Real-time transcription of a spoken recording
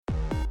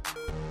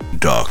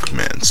Doc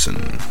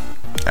Manson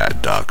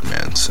at Doc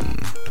Manson,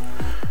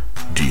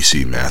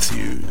 DC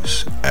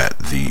Matthews at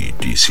the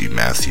DC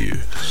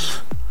Matthews.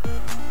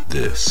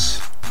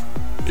 This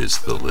is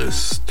the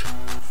list.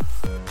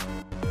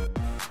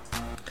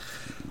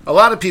 A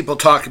lot of people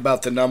talk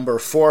about the number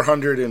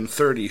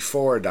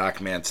 434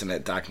 Doc Manson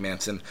at Doc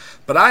Manson,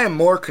 but I am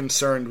more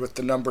concerned with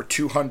the number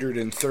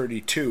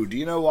 232. Do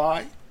you know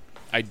why?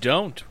 I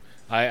don't.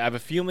 I have a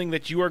feeling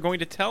that you are going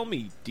to tell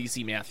me,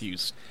 DC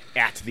Matthews,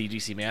 at the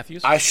DC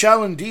Matthews. I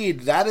shall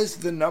indeed. That is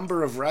the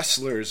number of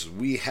wrestlers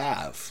we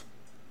have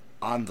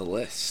on the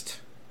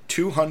list.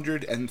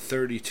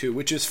 232,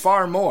 which is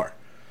far more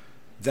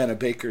than a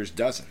baker's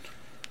dozen.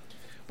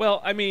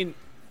 Well, I mean,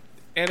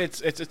 and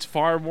it's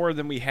far more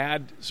than we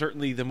had,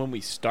 certainly, than when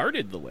we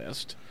started the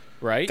list,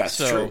 right? That's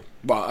true.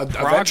 Well,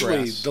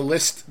 eventually the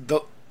list...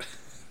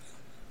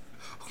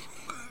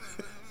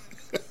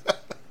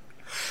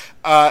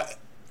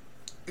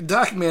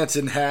 Doc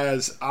Manson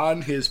has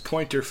on his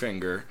pointer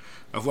finger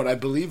of what I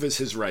believe is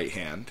his right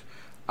hand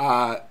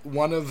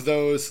one of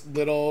those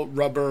little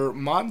rubber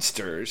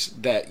monsters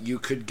that you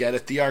could get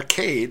at the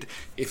arcade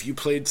if you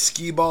played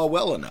skee-ball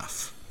well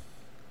enough.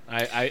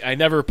 I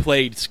never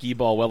played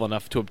skee-ball well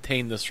enough to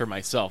obtain this for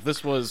myself.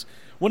 This was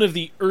one of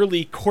the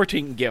early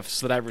courting gifts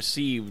that I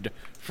received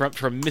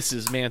from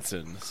Mrs.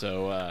 Manson.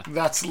 So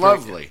that's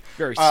lovely.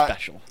 Very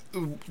special.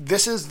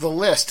 This is the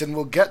list, and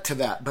we'll get to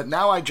that. But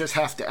now I just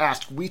have to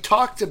ask. We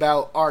talked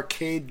about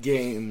arcade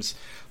games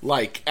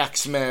like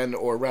X-Men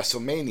or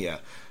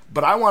WrestleMania,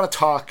 but I want to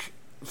talk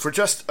for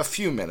just a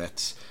few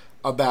minutes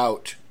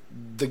about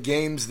the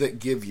games that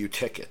give you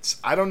tickets.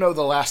 I don't know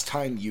the last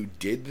time you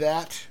did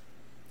that.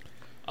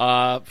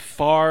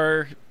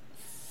 Far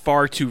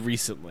too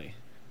recently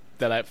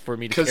for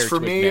me to care to admit. Because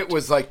for me, it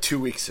was like 2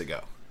 weeks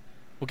ago.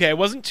 Okay, it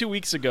wasn't 2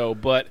 weeks ago,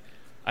 but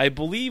I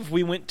believe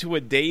we went to a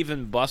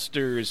Dave &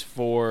 Buster's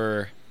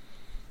for,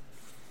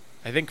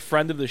 I think,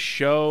 friend of the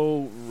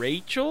show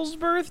Rachel's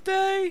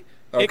birthday.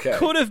 Okay. It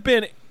could have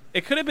been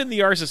the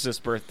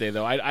Arcicist birthday,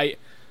 though.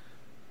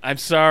 I'm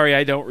sorry,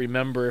 I don't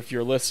remember. If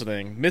you're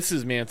listening,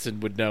 Mrs. Manson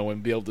would know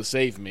and be able to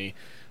save me.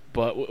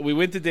 But we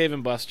went to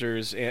Dave &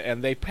 Buster's,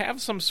 and they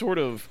have some sort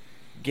of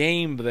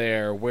game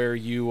there where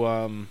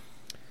you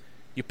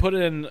put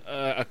in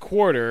a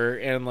quarter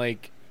and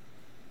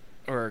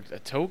or a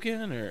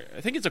token, or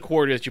I think it's a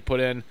quarter that you put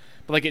in,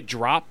 but it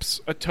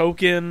drops a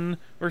token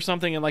or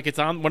something, and it's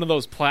on one of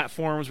those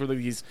platforms where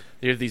there's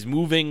these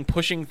moving,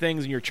 pushing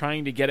things, and you're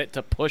trying to get it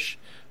to push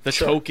the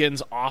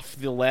tokens off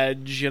the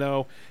ledge,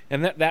 and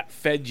that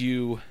fed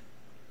you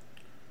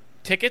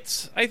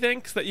tickets, I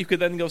think, so that you could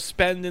then go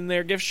spend in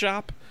their gift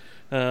shop.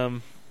 I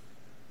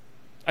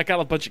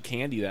got a bunch of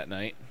candy that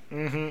night.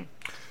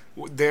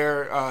 Mm-hmm.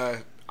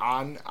 They're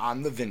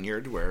on the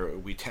Vineyard, where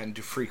we tend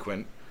to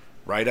frequent.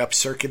 Right up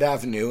Circuit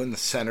Avenue in the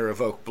center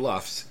of Oak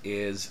Bluffs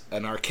is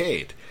an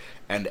arcade.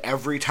 And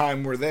every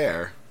time we're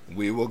there,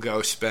 we will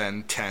go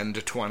spend $10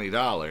 to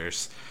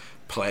 $20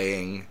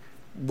 playing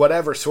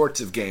whatever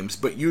sorts of games.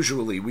 But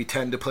usually we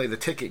tend to play the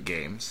ticket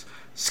games.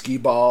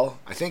 Skee-ball,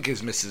 I think,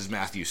 is Mrs.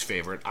 Matthews'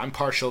 favorite. I'm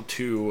partial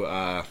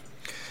to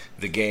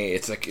the game.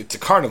 It's a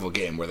carnival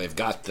game where they've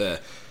got the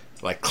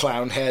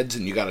clown heads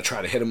and you got to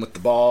try to hit them with the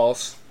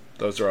balls.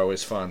 Those are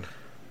always fun.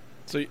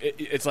 So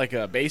it's like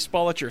a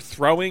baseball that you're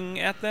throwing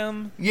at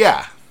them?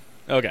 Yeah.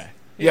 Okay.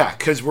 Yeah,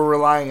 because we're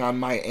relying on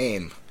my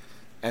aim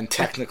and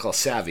technical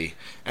savvy.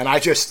 And I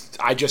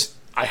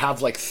have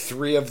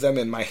 3 of them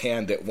in my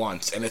hand at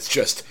once, and it's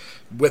just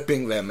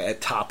whipping them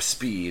at top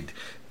speed.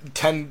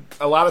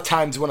 A lot of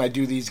times when I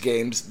do these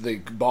games, the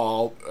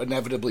ball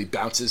inevitably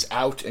bounces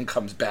out and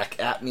comes back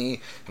at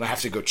me, and I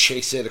have to go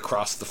chase it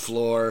across the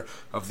floor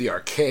of the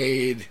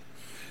arcade.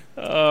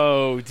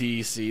 Oh,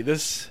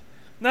 DC,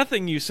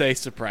 nothing you say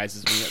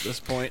surprises me at this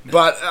point.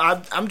 But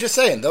I'm just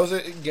saying, those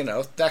are,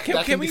 that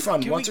can be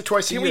fun. Once or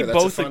twice a year, that's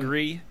both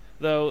agree,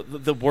 though,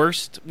 the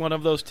worst one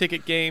of those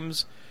ticket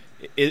games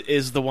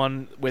is the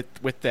one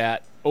with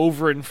that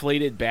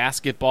overinflated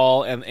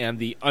basketball and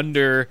the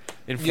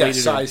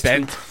underinflated or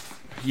bent.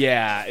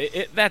 Yeah,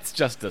 that's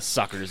just a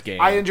sucker's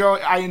game. I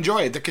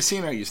enjoy it. The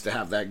casino used to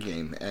have that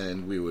game,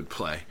 and we would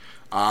play.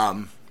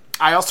 I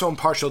also am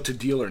partial to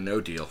Deal or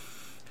No Deal.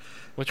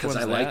 Which one's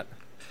that?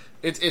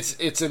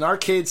 It's an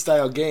arcade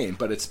style game,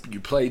 but you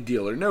play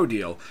Deal or No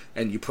Deal,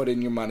 and you put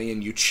in your money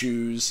and you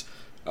choose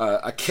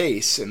a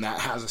case, and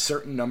that has a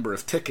certain number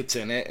of tickets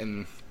in it.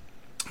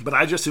 But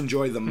I just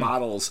enjoy the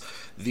models,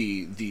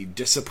 the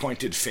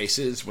disappointed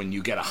faces when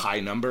you get a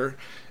high number.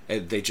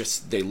 And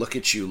they look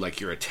at you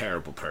like you're a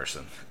terrible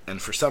person, and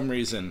for some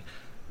reason,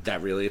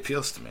 that really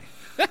appeals to me.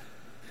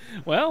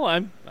 Well,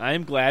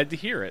 I'm glad to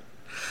hear it.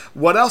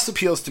 What else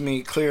appeals to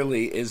me,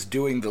 clearly, is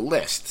doing the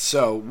list.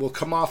 So we'll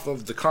come off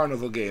of the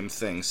carnival game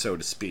thing, so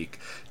to speak.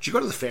 Did you go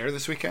to the fair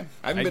this weekend?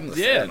 I haven't been to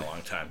the fair in a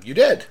long time. You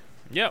did?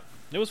 Yep.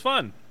 It was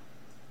fun.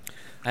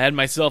 I had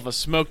myself a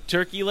smoked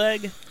turkey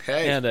leg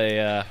and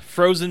a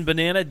frozen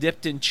banana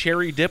dipped in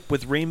cherry dip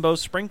with rainbow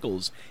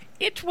sprinkles.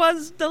 It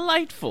was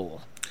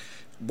delightful.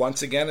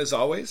 Once again, as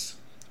always,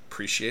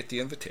 appreciate the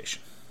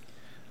invitation.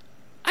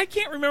 I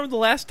can't remember the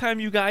last time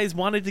you guys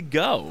wanted to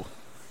go.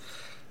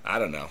 I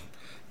don't know.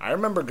 I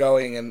remember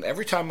going, and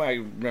every time I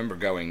remember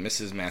going,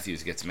 Mrs.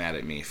 Matthews gets mad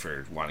at me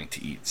for wanting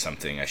to eat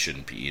something I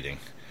shouldn't be eating.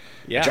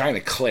 Yeah. Giant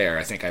eclair.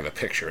 I think I have a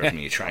picture of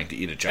me trying to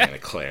eat a giant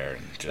eclair.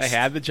 And just, I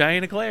had the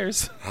giant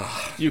eclairs.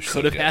 You so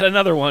could have good. had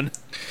another one.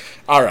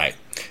 All right.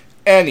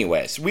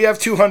 Anyways, we have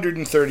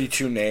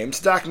 232 names.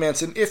 Doc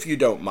Manson, if you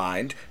don't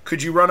mind,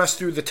 could you run us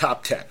through the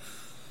top 10?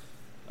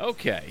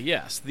 Okay,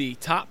 yes. The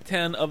top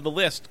 10 of the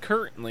list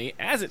currently,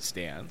 as it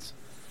stands.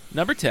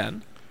 Number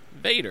 10,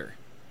 Vader.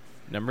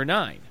 Number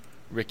 9,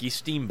 Ricky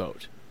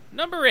Steamboat.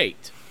 Number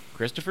 8,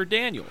 Christopher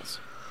Daniels.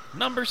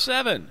 Number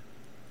 7,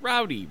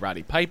 Roddy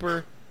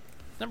Piper.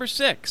 Number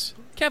 6,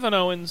 Kevin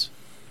Owens.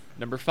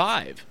 Number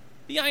 5,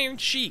 The Iron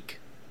Sheik.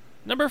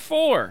 Number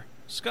 4,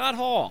 Scott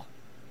Hall.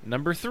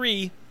 Number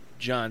 3,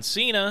 John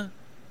Cena.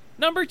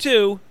 Number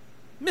 2,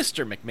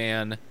 Mr.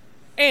 McMahon.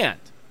 And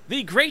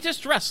the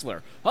greatest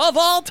wrestler of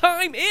all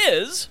time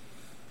is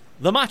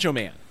the Macho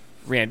Man,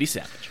 Randy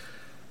Savage.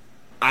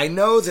 I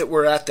know that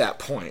we're at that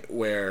point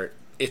where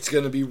it's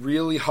going to be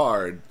really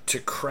hard to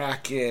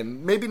crack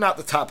in, maybe not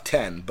the top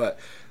 10, but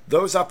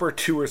those upper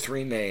 2 or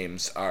 3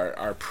 names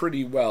are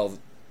pretty well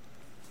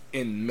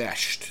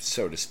enmeshed,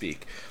 so to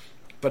speak.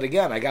 But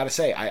again, I got to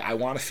say, I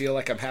want to feel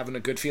like I'm having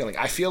a good feeling.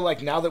 I feel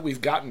like now that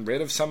we've gotten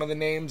rid of some of the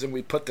names and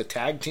we put the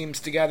tag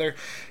teams together,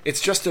 it's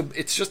just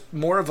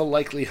more of a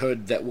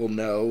likelihood that we'll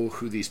know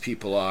who these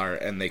people are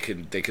and they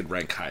could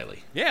rank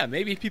highly. Yeah,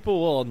 maybe people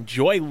will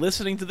enjoy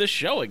listening to this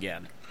show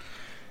again.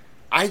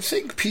 I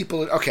think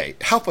people... Okay,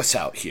 help us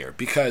out here,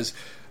 because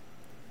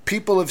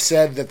people have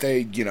said that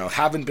they,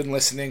 haven't been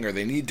listening or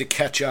they need to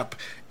catch up.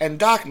 And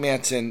Doc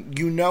Manson,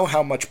 you know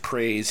how much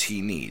praise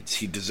he needs.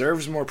 He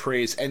deserves more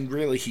praise, and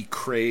really he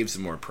craves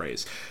more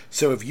praise.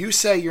 So if you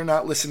say you're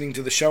not listening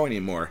to the show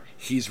anymore,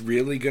 he's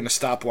really going to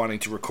stop wanting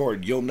to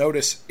record. You'll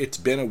notice it's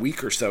been a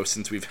week or so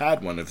since we've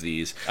had one of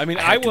these. I mean,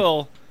 I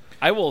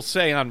will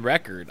say on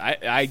record,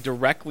 I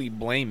directly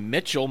blame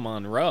Mitchell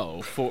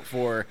Monroe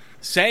for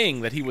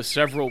saying that he was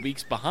several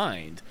weeks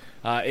behind.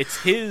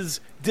 It's his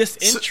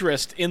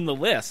disinterest in the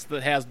list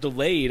that has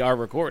delayed our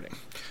recording.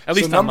 At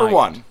least number on my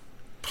 1, end.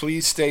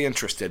 please stay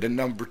interested. And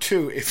number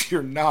 2, if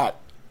you're not,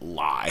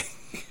 lie.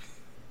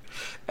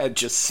 And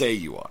just say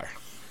you are.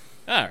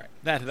 All right.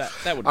 That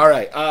would be all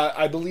right.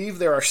 I believe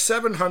there are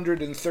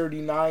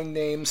 739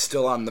 names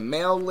still on the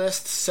male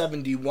list,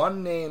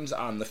 71 names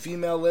on the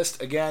female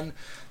list. Again,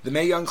 the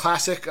Mae Young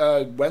Classic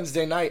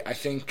Wednesday night, I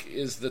think,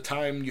 is the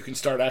time you can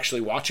start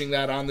actually watching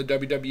that on the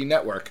WWE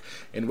Network,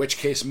 in which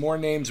case more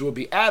names will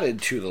be added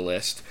to the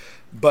list.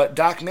 But,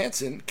 Doc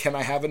Manson, can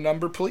I have a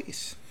number,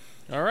 please?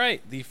 All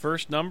right. The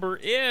first number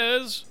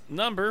is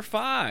number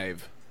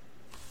 5.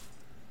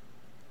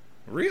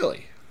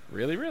 Really?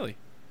 Really, really.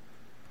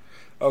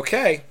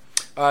 Okay.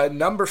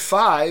 Number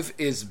 5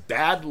 is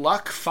Bad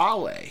Luck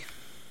Fale.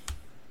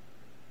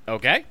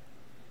 Okay.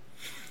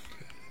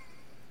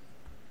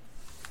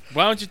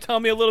 Why don't you tell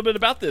me a little bit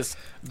about this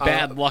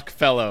bad luck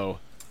fellow?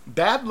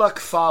 Bad Luck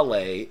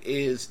Fale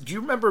is... Do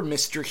you remember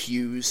Mr.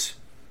 Hughes?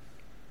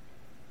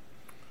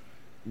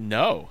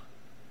 No.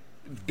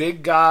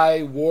 Big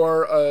guy,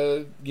 wore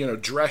a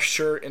dress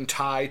shirt and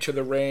tie to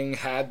the ring,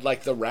 had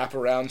like the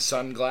wraparound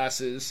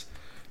sunglasses.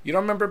 You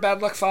don't remember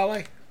Bad Luck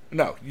Fale?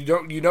 No, you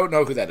don't. You don't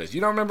know who that is.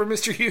 You don't remember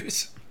Mr.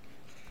 Hughes?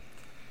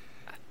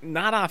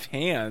 Not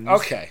offhand.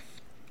 Okay.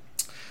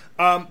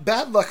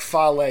 Bad Luck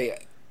Fale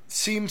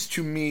seems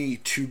to me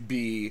to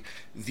be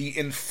the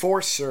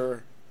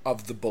enforcer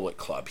of the Bullet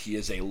Club. He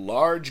is a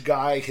large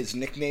guy. His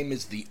nickname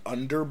is the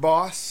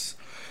Underboss.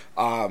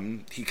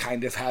 He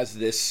kind of has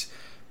this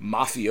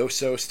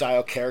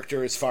mafioso-style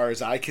character as far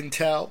as I can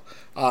tell.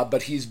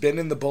 But he's been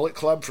in the Bullet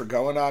Club for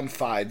going on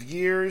 5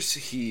 years.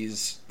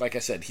 He's, like I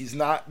said, he's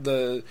not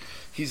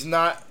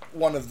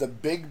one of the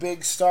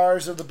big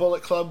stars of the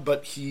Bullet Club,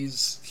 but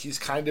he's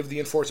kind of the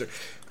enforcer.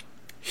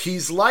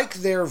 He's like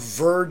their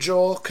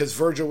Virgil, because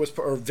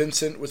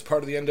Vincent was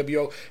part of the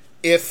NWO.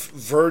 If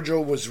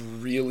Virgil was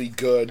really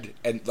good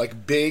and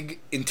like big,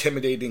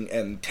 intimidating,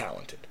 and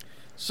talented.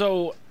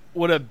 So,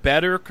 would a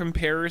better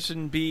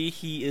comparison be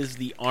he is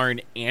the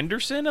Arn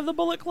Anderson of the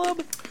Bullet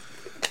Club?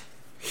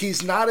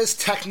 He's not as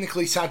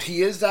technically sound.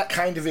 He is that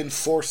kind of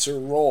enforcer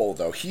role,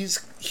 though. He's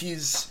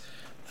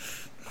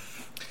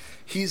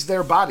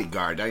their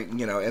bodyguard,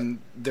 and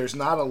there's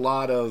not a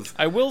lot of...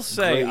 I will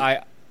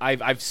say,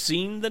 I've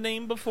seen the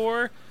name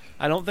before.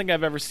 I don't think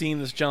I've ever seen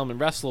this gentleman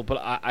wrestle,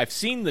 but I've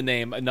seen the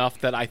name enough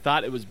that I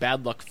thought it was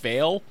Bad Luck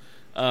Fale.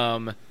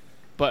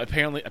 But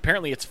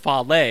apparently it's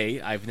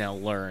Fale, I've now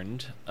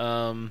learned.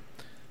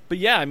 But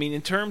yeah, I mean,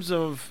 in terms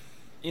of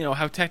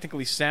how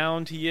technically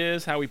sound he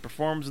is, how he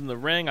performs in the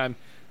ring, I'm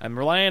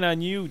relying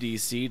on you,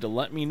 DC, to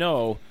let me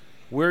know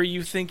where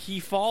you think he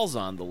falls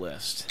on the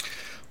list.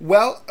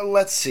 Well,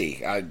 let's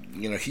see.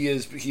 He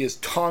is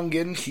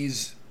Tongan.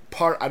 He's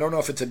part. I don't know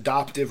if it's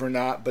adoptive or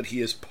not, but he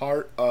is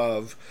part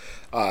of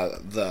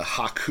the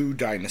Haku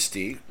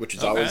dynasty, which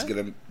is always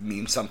going to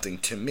mean something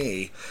to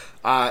me.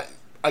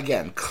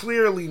 again,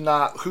 clearly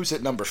not. Who's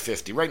at number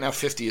 50? Right now,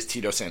 50 is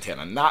Tito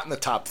Santana. Not in the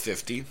top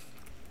 50.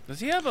 Does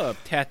he have a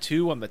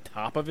tattoo on the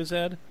top of his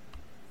head?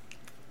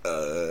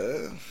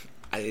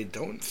 I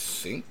don't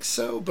think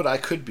so, but I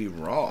could be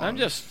wrong. I'm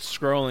just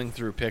scrolling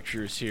through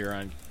pictures here,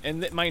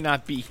 and it might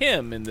not be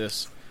him in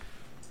this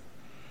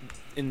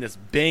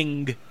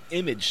Bing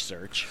image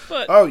search,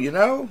 but oh, you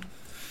know,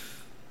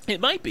 it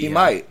might be. He him.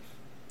 might.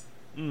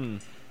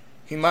 Mm.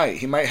 He might.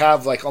 He might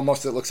have like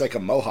almost it looks like a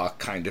mohawk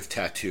kind of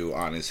tattoo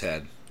on his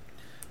head.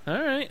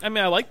 All right. I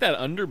mean, I like that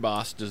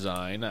underboss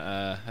design.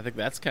 I think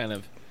that's kind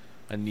of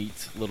a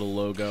neat little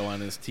logo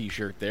on his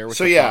T-shirt there. With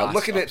So the yeah, boss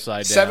look at it.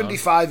 upside down.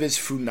 75 is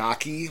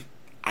Funaki.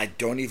 I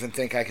don't even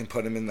think I can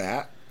put him in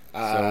that.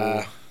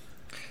 So,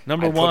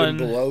 number I one,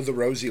 put him below the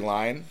Rosie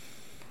line.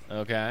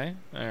 Okay.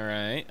 All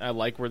right. I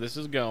like where this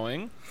is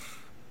going.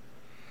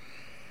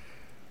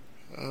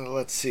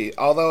 Let's see.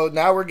 Although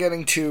now we're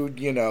getting to,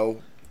 you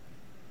know,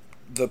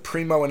 the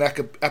Primo and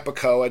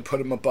Epico. I'd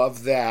put him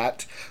above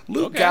that.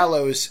 Luke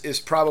Gallows is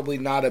probably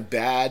not a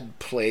bad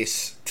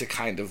place to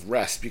kind of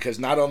rest because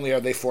not only are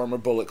they former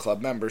Bullet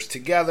Club members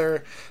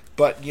together,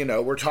 but, you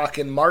know, we're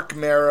talking Mark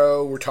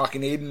Marrow, we're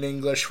talking Aiden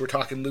English, we're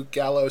talking Luke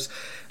Gallows.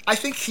 I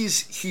think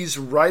he's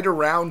right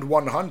around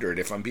 100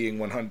 if I'm being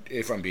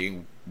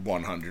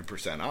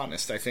 100%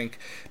 honest. I think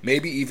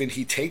maybe even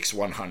he takes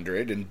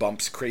 100 and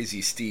bumps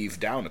Crazy Steve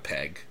down a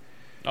peg.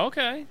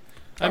 Okay.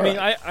 I mean,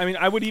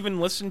 I would even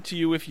listen to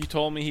you if you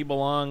told me he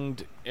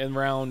belonged in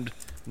round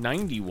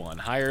 91,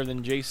 higher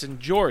than Jason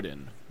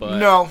Jordan. But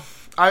no,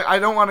 I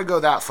don't want to go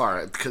that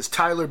far because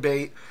Tyler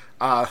Bate.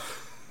 I'm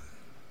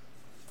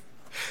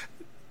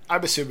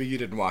assuming you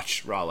didn't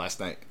watch Raw last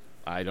night.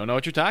 I don't know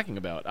what you're talking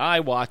about. I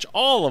watch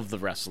all of the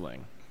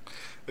wrestling.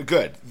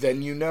 Good.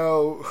 Then you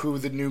know who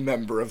the new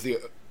member of the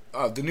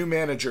new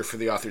manager for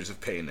the Authors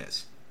of Pain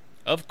is.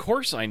 Of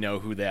course, I know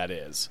who that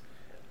is.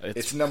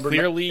 It's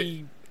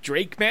clearly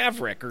Drake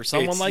Maverick or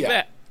someone like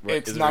that. Right,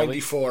 it's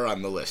 94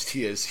 on the list.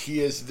 He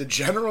is the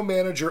general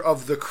manager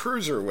of the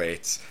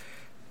Cruiserweights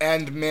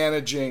and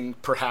managing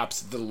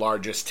perhaps the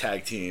largest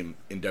tag team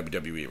in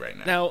WWE right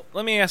now. Now,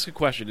 let me ask a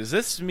question. Does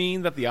this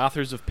mean that the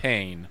Authors of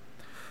Pain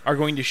are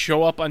going to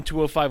show up on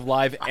 205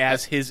 Live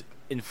as his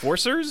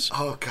enforcers?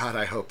 Oh, God,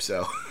 I hope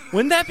so.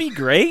 Wouldn't that be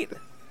great?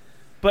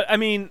 But, I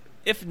mean,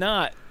 if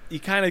not,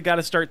 you kind of got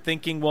to start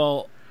thinking,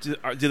 well,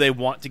 do they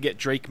want to get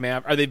Drake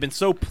Maverick? Are they been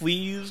so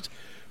pleased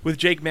with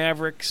Jake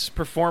Maverick's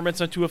performance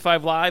on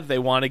 205 Live, they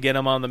want to get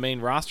him on the main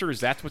roster?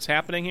 Is that what's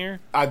happening here?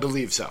 I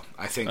believe so.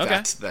 I think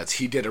that's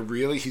he's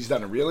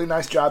done a really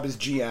nice job as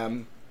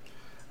GM.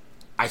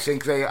 I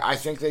think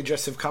they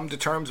just have come to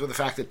terms with the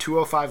fact that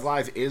 205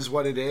 Live is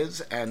what it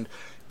is, and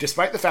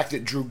despite the fact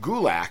that Drew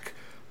Gulak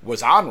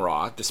was on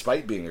Raw,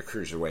 despite being a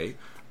cruiserweight,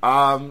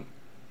 I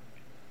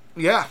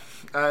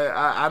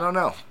don't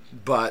know,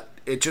 but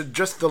it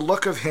just the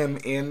look of him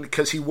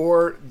because he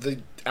wore the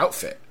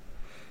outfit.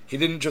 He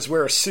didn't just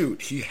wear a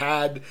suit. He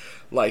had,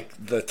 like,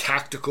 the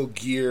tactical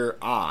gear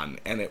on,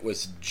 and it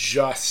was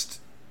just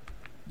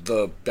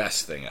the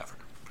best thing ever.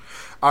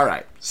 All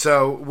right,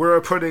 so we're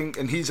putting,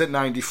 and he's at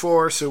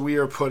 94, so we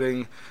are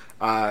putting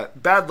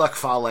Bad Luck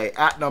Fale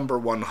at number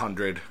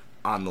 100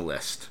 on the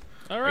list.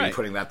 All right. Are you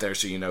putting that there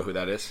so you know who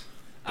that is?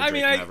 I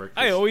mean,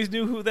 I always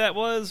knew who that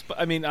was,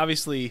 but, I mean,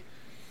 obviously,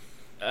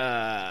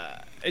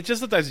 it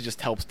just sometimes it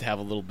just helps to have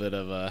a little bit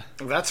of a...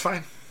 That's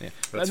fine. Yeah.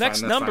 The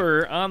next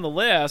number on the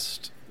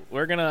list...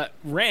 We're going to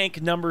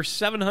rank number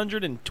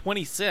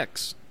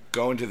 726.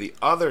 Going to the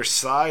other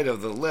side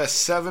of the list,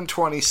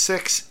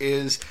 726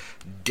 is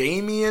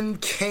Damian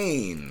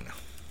Kane.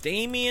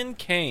 Damian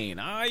Kane.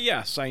 Ah,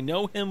 yes, I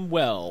know him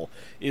well.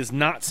 Is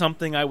not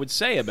something I would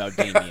say about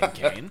Damian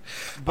Kane.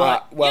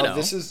 But,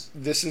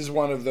 this is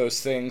one of those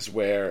things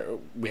where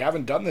we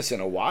haven't done this in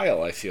a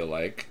while, I feel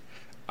like.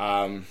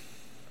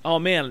 Oh,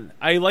 man,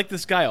 I like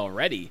this guy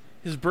already.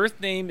 His birth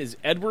name is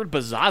Edward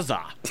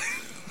Bazaza.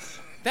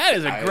 That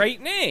is a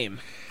great name.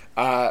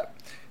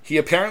 He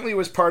apparently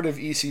was part of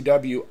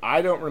ECW.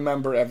 I don't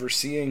remember ever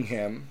seeing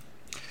him.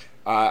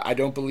 I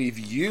don't believe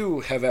you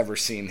have ever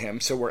seen him.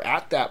 So we're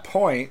at that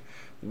point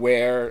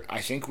where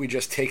I think we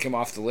just take him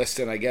off the list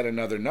and I get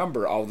another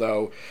number,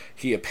 although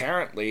he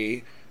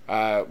apparently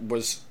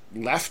was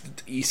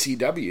left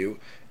ECW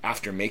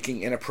after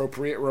making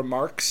inappropriate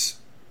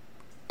remarks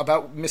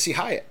about Missy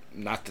Hyatt.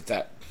 Not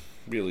that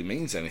really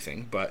means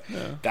anything, but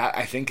that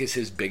I think is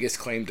his biggest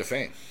claim to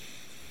fame.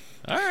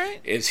 All right.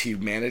 Is he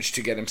managed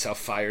to get himself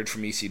fired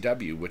from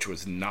ECW, which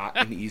was not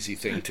an easy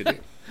thing to do.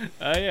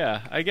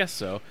 Yeah, I guess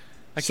so.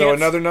 So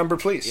another number,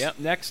 please. Yep,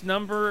 next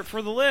number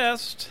for the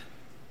list,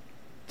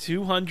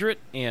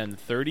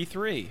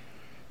 233.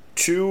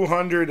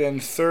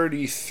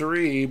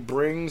 233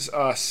 brings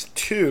us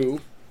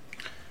to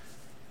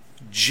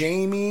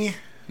Jamie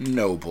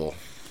Noble.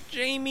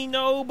 Jamie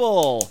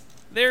Noble.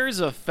 There's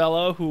a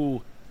fellow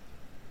who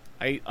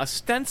I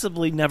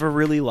ostensibly never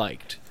really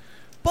liked.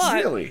 But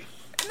really?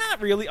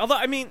 Not really. Although,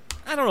 I mean,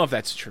 I don't know if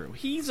that's true.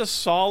 He's a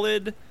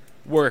solid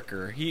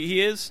worker.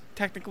 He is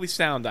technically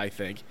sound, I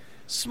think.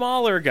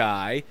 Smaller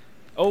guy.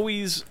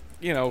 Always,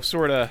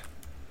 sort of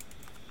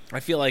I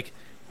feel like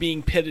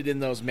being pitted in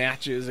those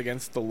matches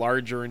against the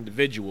larger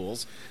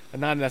individuals, and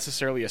not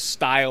necessarily a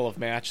style of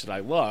match that I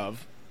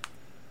love.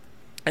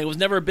 I was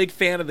never a big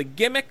fan of the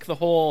gimmick, the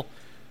whole,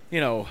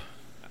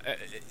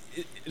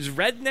 is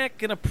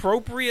redneck an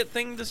appropriate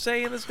thing to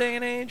say in this day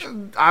and age?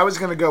 I was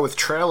going to go with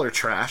trailer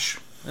trash.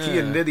 He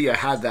and Nydia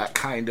had that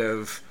kind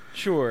of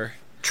trailer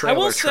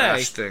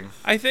trash thing.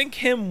 I think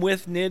him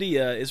with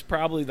Nydia is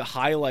probably the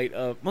highlight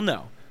of... Well,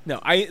 no.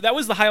 That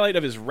was the highlight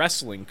of his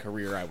wrestling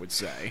career, I would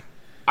say.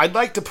 I'd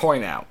like to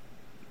point out,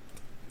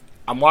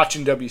 I'm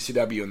watching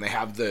WCW, and they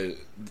have a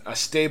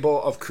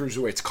stable of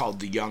cruiserweights called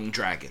the Young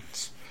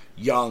Dragons.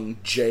 Young,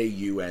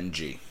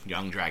 J-U-N-G.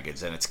 Young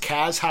Dragons. And it's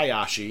Kaz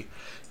Hayashi.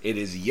 It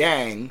is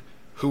Yang,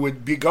 who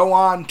would go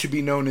on to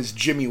be known as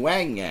Jimmy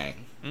Wang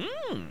Yang.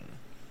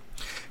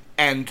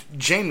 And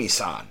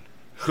Jamie-san,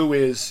 who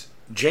is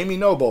Jamie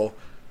Noble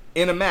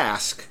in a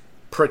mask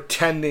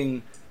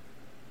pretending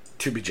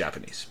to be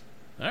Japanese.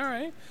 All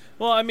right.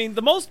 Well, I mean,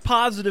 the most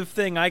positive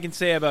thing I can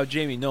say about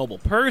Jamie Noble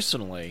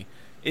personally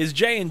is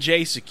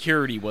J&J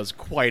Security was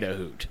quite a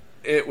hoot.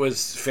 It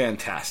was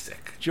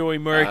fantastic. Joey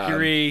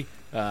Mercury,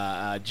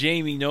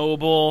 Jamie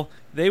Noble.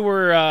 They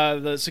were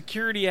the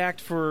security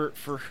act for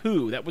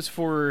who? That was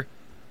for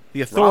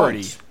the Authority.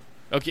 Rollins.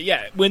 Okay,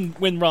 yeah,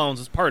 when Rollins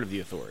was part of the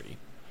Authority.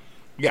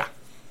 Yeah.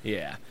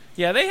 Yeah,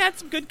 they had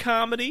some good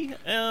comedy.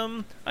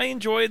 I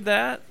enjoyed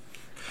that.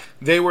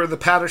 They were the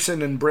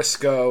Patterson and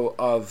Briscoe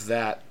of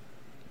that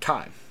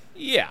time.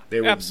 Yeah,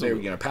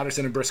 absolutely.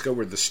 Patterson and Briscoe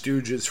were the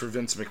Stooges for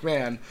Vince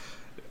McMahon.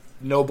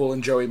 Noble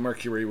and Joey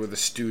Mercury were the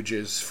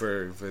Stooges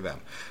for them.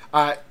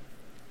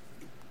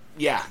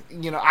 Yeah,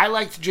 I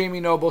liked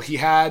Jamie Noble.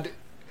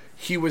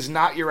 He was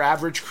not your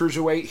average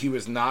cruiserweight. He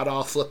was not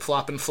all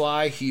flip-flop and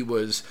fly. He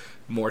was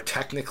more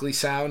technically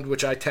sound,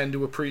 which I tend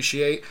to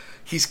appreciate.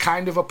 He's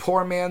kind of a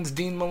poor man's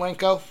Dean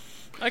Malenko.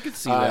 I could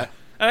see that.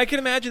 And I can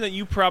imagine that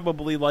you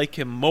probably like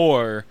him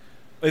more,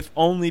 if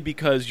only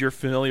because you're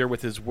familiar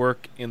with his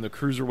work in the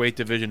cruiserweight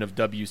division of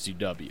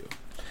WCW.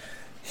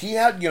 He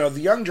had,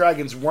 the Young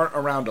Dragons weren't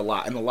around a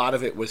lot, and a lot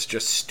of it was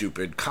just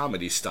stupid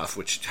comedy stuff,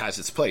 which has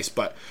its place.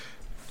 But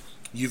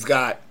you've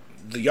got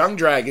the Young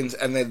Dragons,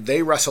 and then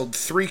they wrestled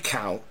 3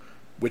 Count,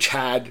 which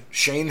had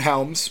Shane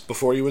Helms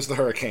before he was the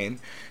Hurricane.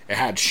 It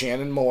had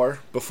Shannon Moore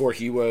before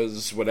he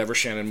was whatever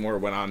Shannon Moore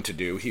went on to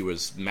do. He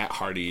was Matt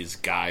Hardy's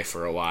guy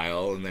for a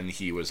while, and then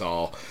he was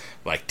all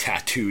like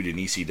tattooed in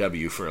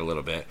ECW for a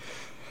little bit.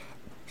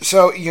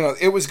 So,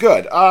 it was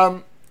good.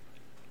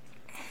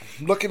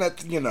 Looking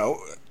at,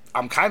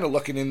 I'm kind of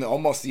looking in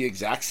almost the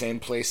exact same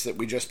place that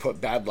we just put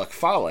Bad Luck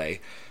Fale.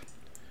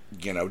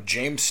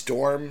 James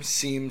Storm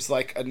seems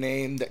like a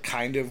name that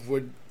kind of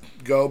would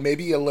go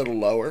maybe a little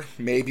lower,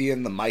 maybe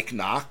in the Mike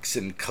Knox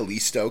and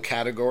Kalisto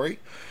category,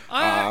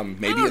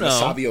 maybe in the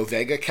Savio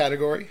Vega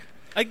category.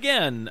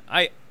 Again,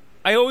 I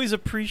always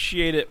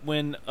appreciate it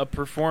when a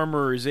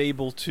performer is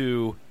able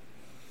to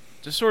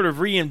sort of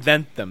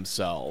reinvent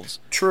themselves.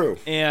 True.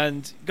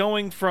 And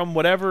going from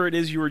whatever it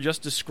is you were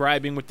just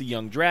describing with the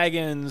Young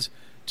Dragons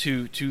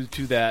to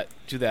that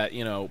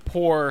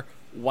poor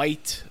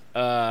white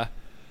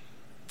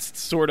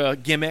sort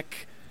of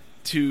gimmick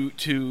to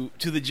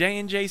the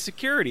J&J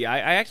Security. I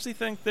actually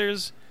think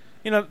there's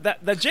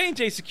that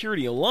J&J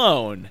Security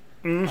alone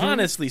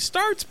honestly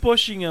starts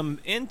pushing him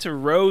into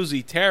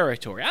Rosie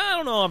territory. I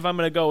don't know if I'm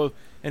going to go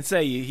and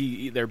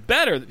say they're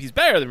better. He's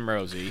better than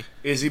Rosie.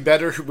 Is he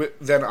better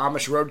than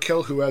Amish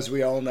Roadkill, who, as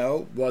we all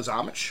know, was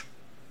Amish?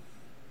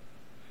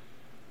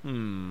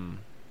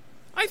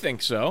 I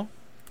think so.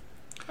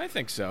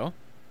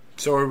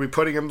 So are we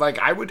putting him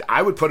I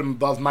would put him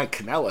above Mike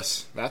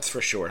Kanellis, that's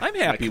for sure. I'm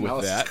happy Mike with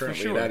Kanellis that, is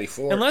currently for sure. at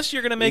 84. Unless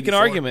you're going to make 84.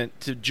 an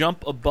argument to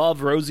jump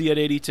above Rosie at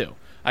 82.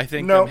 I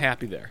think No. I'm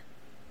happy there.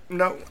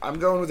 No, I'm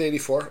going with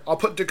 84. I'll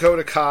put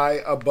Dakota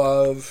Kai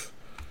above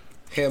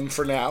him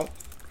for now.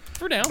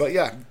 But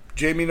yeah,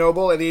 Jamie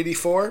Noble at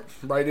 84,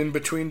 right in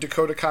between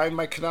Dakota Kai and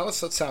Mike Kanellis.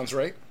 That sounds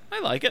right. I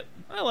like it.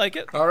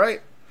 All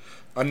right.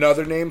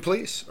 Another name,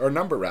 please. Or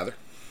number, rather.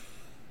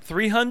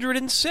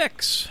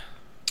 306.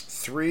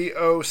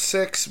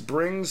 306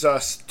 brings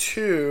us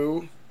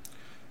to...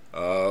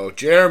 Oh,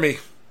 Jeremy.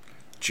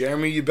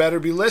 Jeremy, you better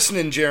be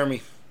listening,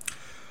 Jeremy.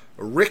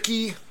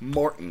 Ricky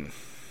Morton.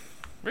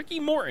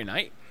 Ricky Morton.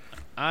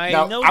 I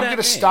now, know I'm that going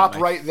to name, stop I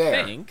right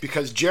there think.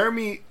 because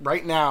Jeremy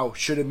right now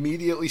should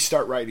immediately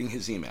start writing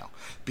his email,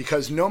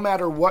 because no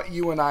matter what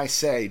you and I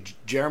say,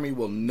 Jeremy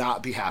will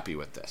not be happy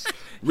with this.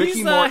 Ricky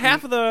He's Morton,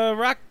 half of the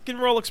Rock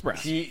and Roll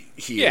Express. He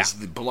is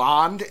the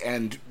blonde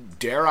and,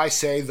 dare I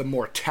say, the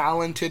more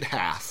talented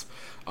half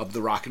of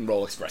the Rock and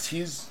Roll Express.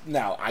 He's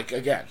now,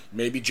 again,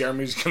 maybe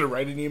Jeremy's going to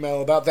write an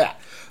email about that,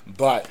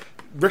 but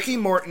Ricky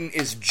Morton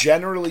is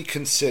generally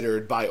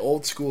considered by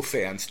old school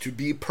fans to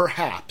be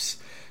perhaps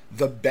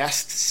the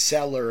best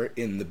seller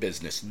in the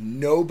business.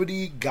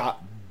 Nobody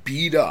got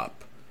beat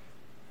up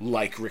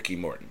like Ricky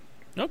Morton.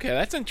 Okay,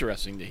 that's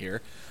interesting to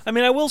hear. I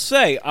mean, I will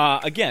say,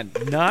 again,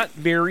 not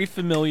very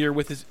familiar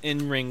with his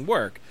in-ring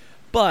work,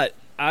 but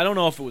I don't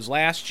know if it was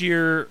last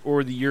year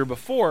or the year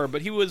before,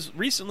 but he was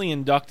recently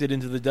inducted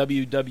into the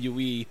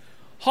WWE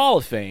Hall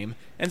of Fame.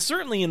 And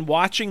certainly in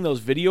watching those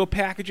video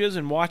packages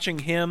and watching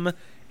him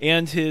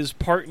and his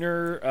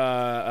partner,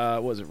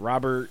 was it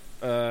Robert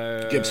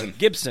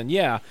Gibson,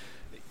 yeah.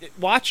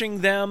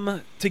 Watching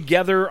them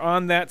together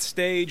on that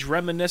stage,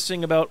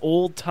 reminiscing about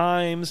old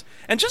times,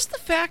 and just the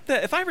fact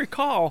that, if I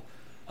recall,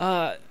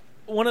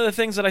 one of the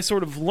things that I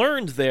sort of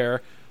learned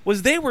there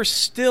was they were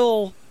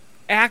still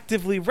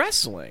actively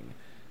wrestling.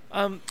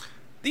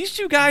 These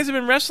two guys have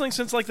been wrestling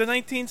since like the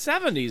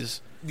 1970s.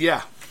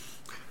 Yeah.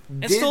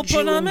 And still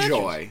putting on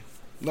matches.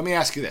 Let me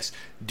ask you this.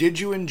 Did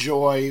you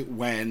enjoy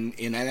when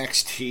in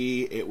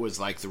NXT it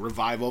was like the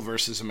Revival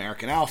versus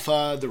American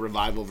Alpha, the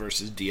Revival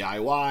versus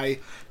DIY?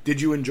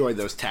 Did you enjoy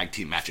those tag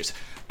team matches?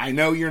 I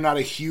know you're not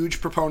a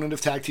huge proponent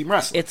of tag team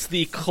wrestling. It's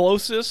the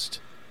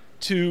closest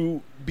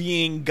to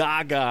being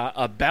gaga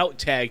about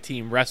tag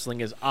team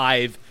wrestling as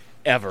I've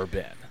ever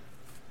been.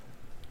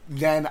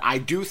 Then I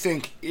do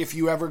think if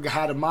you ever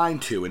had a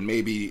mind to, and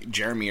maybe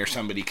Jeremy or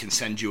somebody can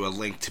send you a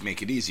link to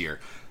make it easier,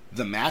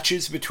 the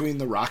matches between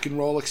the Rock and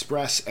Roll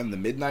Express and the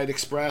Midnight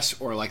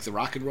Express, or like the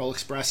Rock and Roll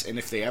Express, and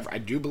if they ever, I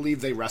do believe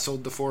they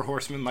wrestled the Four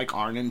Horsemen like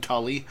Arn and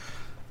Tully,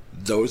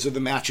 those are the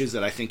matches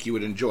that I think you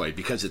would enjoy,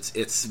 because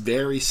it's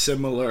very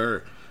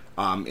similar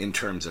in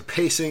terms of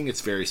pacing,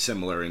 it's very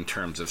similar in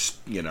terms of,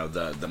 you know,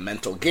 the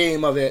mental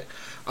game of it.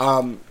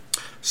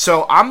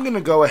 So I'm going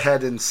to go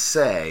ahead and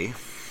say,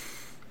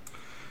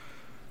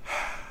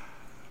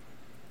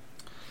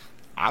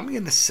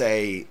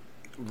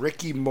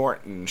 Ricky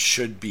Morton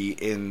should be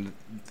in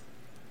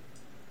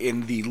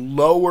the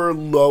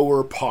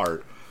lower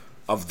part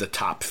of the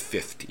top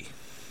 50.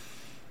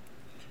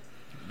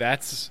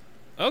 That's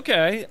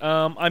okay.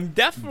 I'm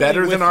definitely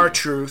better than with our you.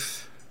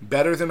 truth.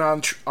 Better than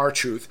our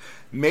truth.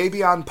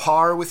 Maybe on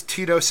par with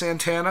Tito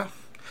Santana.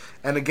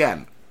 And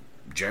again,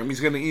 Jeremy's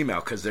going to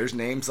email because there's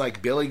names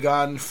like Billy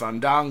Gunn,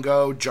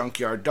 Fandango,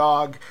 Junkyard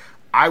Dog.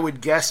 I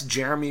would guess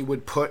Jeremy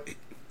would put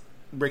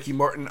Ricky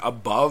Morton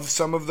above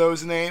some of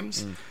those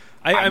names.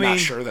 I'm not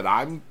sure that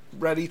I'm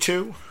ready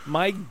to.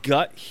 My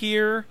gut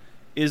here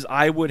is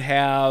I would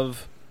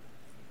have,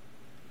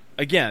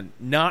 again,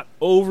 not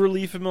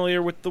overly familiar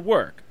with the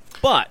work,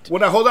 but... Well,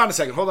 now, hold on a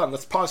second. Hold on.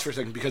 Let's pause for a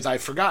second because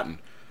I've forgotten.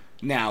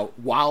 Now,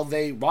 while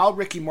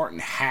Ricky Morton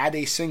had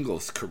a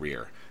singles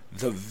career,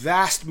 the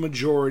vast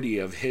majority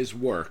of his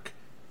work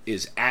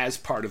is as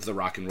part of the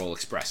Rock and Roll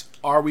Express.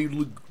 Are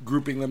we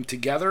grouping them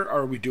together,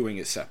 or are we doing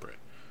it separate?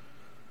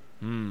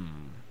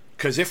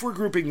 Because if we're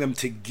grouping them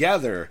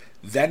together,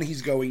 then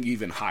he's going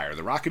even higher.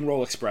 The Rock and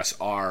Roll Express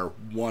are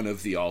one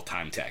of the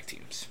all-time tag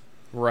teams.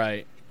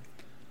 Right.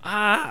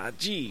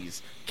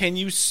 Geez. Can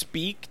you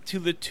speak to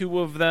the two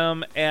of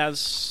them as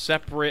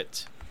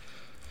separate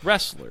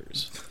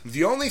wrestlers?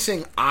 The only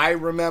thing I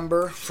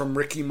remember from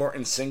Ricky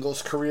Morton's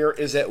singles career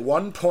is at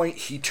one point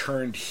he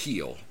turned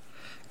heel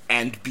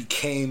and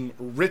became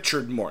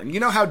Richard Morton. You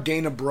know how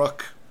Dana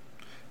Brooke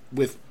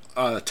with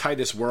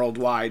Titus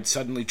Worldwide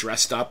suddenly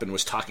dressed up and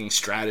was talking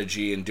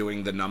strategy and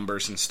doing the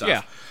numbers and stuff?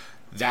 Yeah.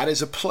 That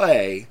is a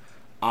play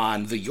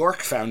on the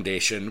York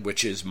Foundation,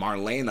 which is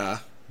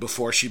Marlena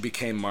before she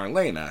became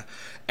Marlena.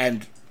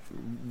 And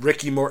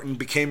Ricky Morton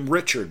became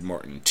Richard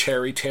Morton.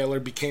 Terry Taylor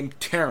became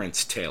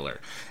Terrence Taylor.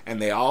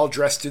 And they all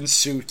dressed in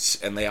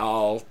suits, and they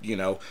all, you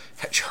know,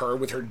 her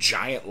with her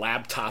giant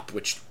laptop,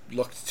 which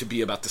looked to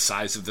be about the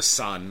size of the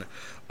sun,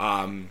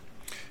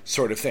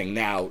 sort of thing.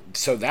 Now,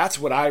 so that's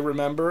what I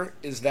remember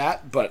is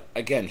that, but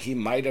again, he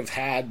might have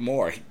had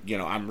more. You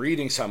know, I'm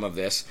reading some of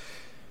this.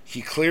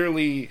 He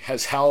clearly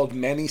has held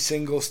many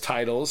singles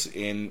titles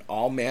in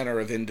all manner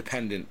of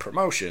independent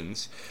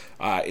promotions.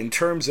 In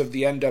terms of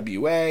the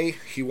NWA,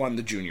 he won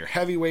the junior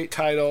heavyweight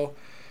title,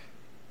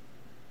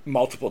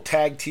 multiple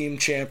tag team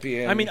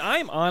champion. I mean,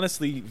 I'm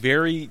honestly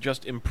very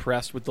just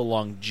impressed with the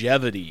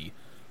longevity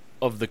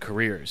of the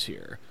careers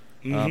here.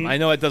 I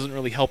know it doesn't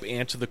really help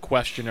answer the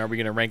question, are we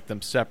going to rank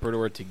them separate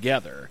or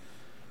together?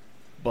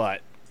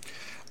 But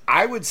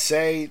I would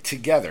say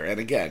together. And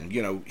again,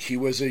 you know, he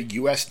was a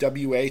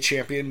USWA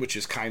champion, which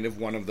is kind of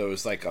one of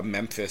those, like a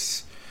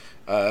Memphis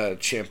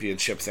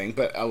championship thing.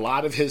 But a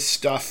lot of his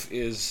stuff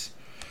is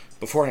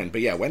beforehand.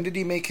 But yeah, when did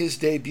he make his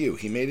debut?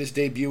 He made his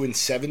debut in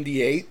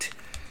 78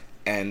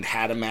 and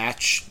had a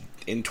match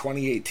in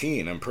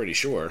 2018, I'm pretty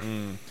sure.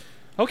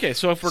 Okay,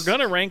 so if we're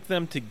going to rank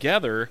them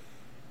together,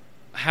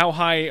 how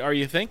high are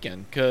you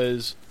thinking?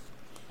 Because,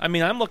 I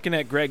mean, I'm looking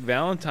at Greg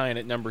Valentine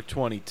at number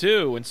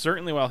 22, and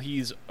certainly while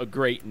he's a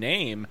great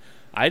name,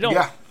 I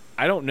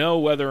don't know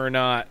whether or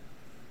not...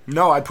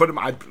 No, I'd put him...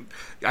 I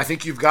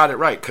think you've got it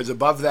right, because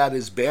above that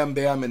is Bam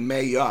Bam and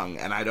Mae Young,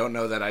 and I don't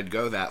know that I'd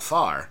go that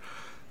far.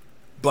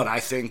 But I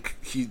think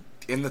he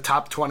in the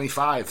top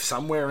 25,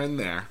 somewhere in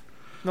there.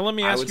 Now let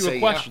me ask you a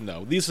question,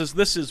 though. This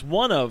is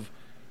one of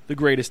the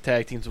greatest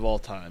tag teams of all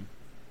time.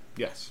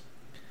 Yes.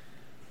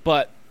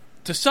 But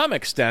to some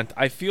extent,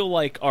 I feel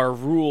like our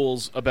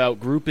rules about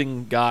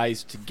grouping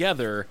guys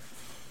together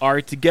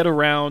are to get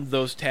around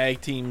those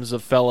tag teams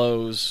of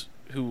fellows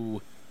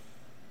who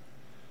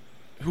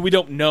we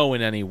don't know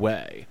in any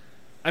way.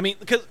 I mean,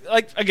 because,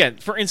 like, again,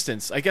 for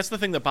instance, I guess the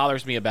thing that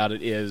bothers me about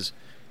it is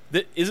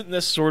isn't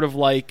this sort of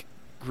like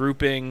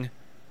grouping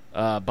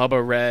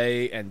Bubba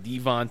Ray and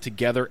Devon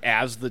together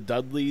as the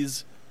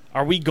Dudleys?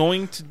 Are we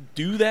going to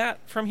do that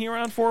from here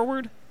on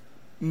forward?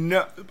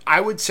 No,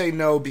 I would say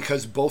no,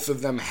 because both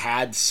of them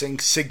had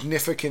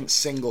significant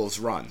singles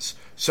runs.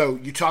 So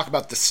you talk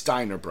about the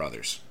Steiner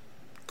brothers.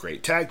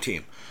 Great tag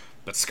team.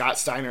 But Scott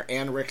Steiner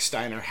and Rick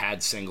Steiner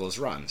had singles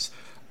runs.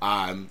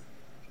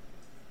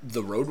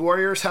 The Road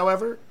Warriors,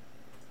 however,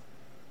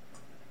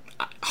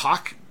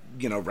 Hawk,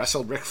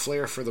 wrestled Ric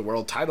Flair for the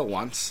world title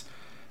once,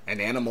 and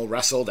Animal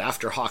wrestled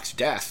after Hawk's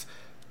death.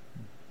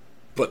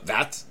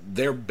 But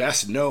they're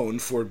best known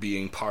for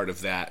being part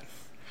of that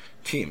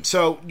team.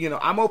 So,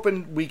 I'm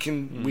open. We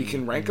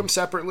can rank them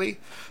separately.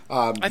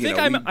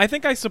 I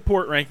think I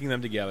support ranking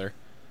them together.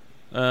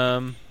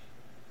 Yeah.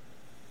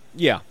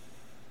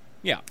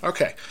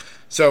 Okay.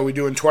 So we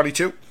doing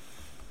 22?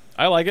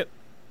 I like it.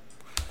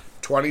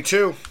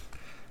 22.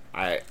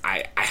 I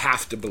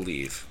have to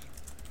believe,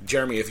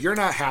 Jeremy, if you're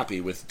not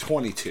happy with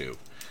 22,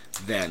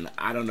 then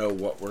I don't know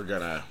what we're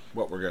gonna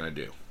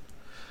do.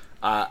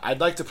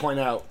 I'd like to point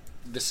out,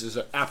 this is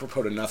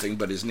apropos to nothing,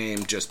 but his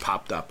name just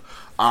popped up.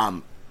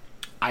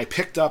 I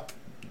picked up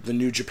the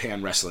New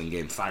Japan Wrestling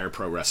game, Fire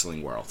Pro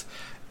Wrestling World,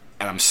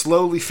 and I'm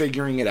slowly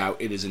figuring it out.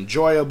 It is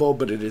enjoyable,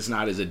 but it is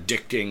not as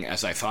addicting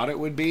as I thought it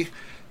would be.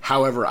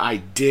 However, I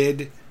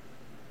did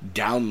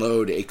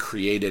download a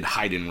created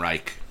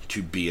Heidenreich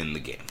to be in the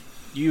game.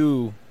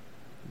 You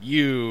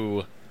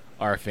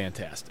are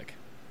fantastic.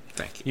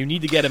 Thank you. You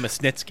need to get him a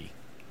Snitsky.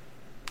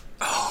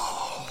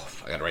 Oh,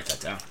 I gotta write that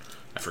down.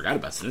 I forgot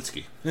about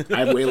Snitsky. I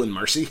have Waylon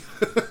Mercy.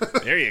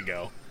 There you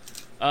go.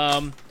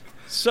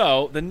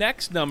 So the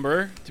next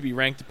number to be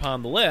ranked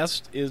upon the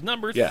list is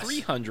number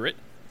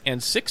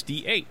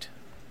 368.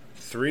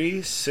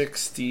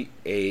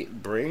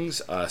 368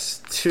 brings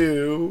us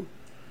to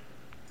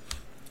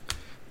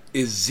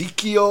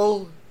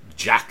Ezekiel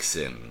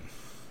Jackson,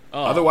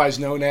 otherwise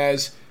known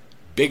as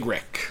Big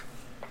Rick.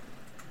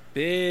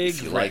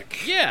 Big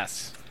Rick.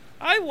 Yes.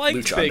 I liked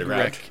Lucha Big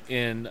Underground.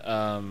 Rick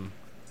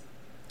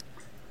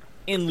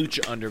in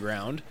Lucha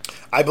Underground.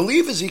 I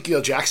believe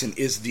Ezekiel Jackson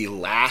is the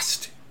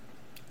last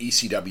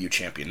ECW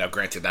champion. Now,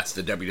 granted, that's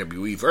the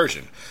WWE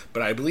version,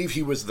 but I believe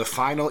he was the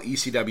final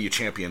ECW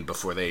champion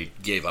before they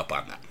gave up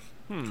on that.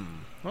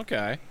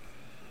 Okay.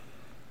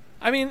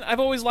 I mean, I've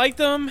always liked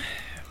him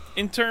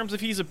in terms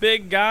of he's a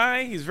big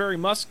guy. He's very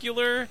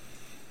muscular.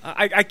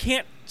 I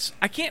can't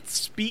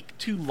speak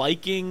to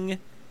liking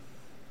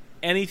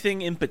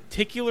anything in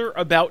particular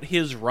about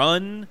his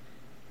run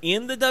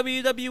in the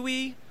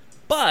WWE,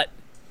 but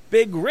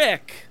Big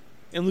Rick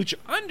in Lucha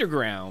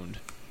Underground,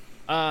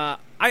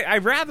 I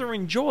rather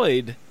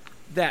enjoyed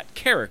that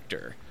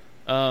character.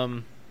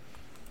 And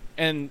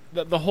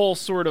the whole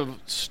sort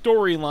of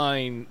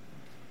storyline,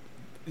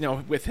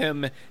 with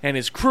him and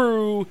his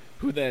crew,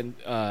 who then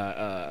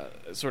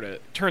sort of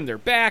turned their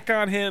back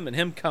on him, and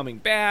him coming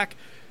back,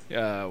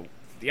 the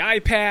eye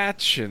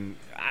patch, and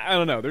I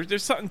don't know.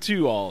 There's something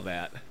to all of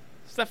that.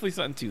 There's definitely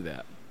something to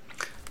that.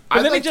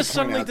 But then he just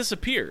suddenly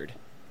disappeared.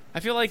 I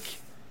feel like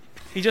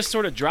he just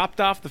sort of dropped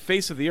off the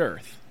face of the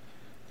earth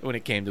when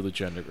it came to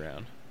Lucha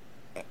Underground.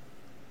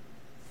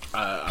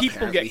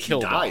 People get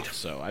killed off,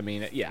 so I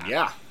mean,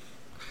 yeah.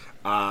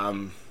 Yeah.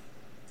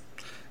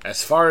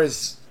 As far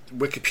as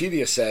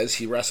Wikipedia says,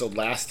 he wrestled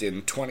last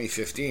in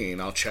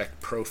 2015. I'll check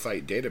Pro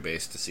Fight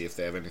Database to see if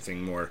they have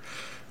anything more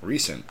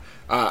recent.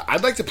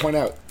 I'd like to point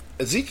out,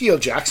 Ezekiel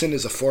Jackson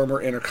is a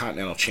former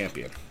Intercontinental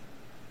Champion.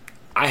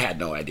 I had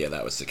no idea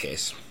that was the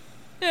case.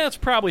 Yeah, it's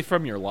probably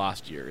from your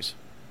lost years.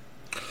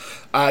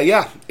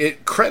 Yeah,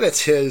 it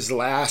credits his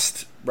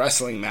last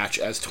wrestling match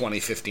as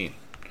 2015.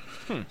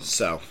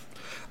 So,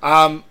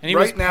 and he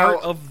right was now,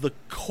 part of the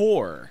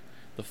Core,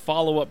 the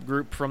follow-up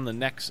group from the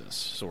Nexus,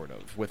 sort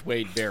of, with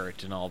Wade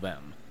Barrett and all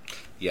them.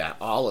 Yeah,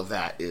 all of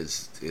that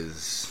is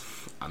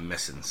I'm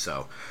missing.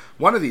 So,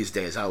 one of these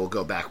days I will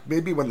go back.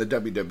 Maybe when the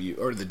WWE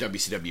or the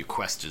WCW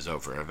Quest is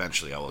over.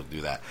 Eventually, I will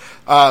do that.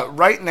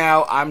 Right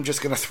now, I'm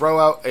just going to throw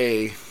out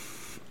a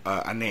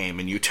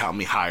name, and you tell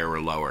me higher or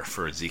lower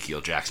for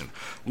Ezekiel Jackson.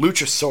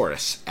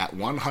 Luchasaurus at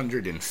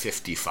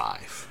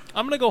 155.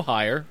 I'm going to go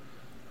higher.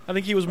 I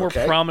think he was more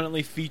Okay.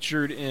 prominently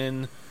featured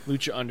in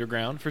Lucha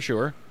Underground, for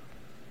sure.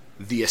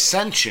 The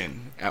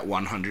Ascension at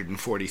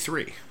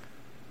 143.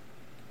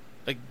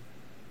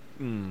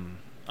 I'm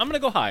going to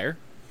go higher.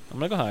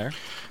 Let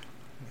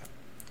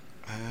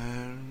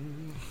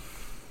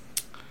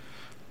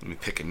me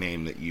pick a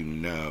name that you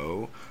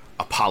know.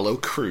 Apollo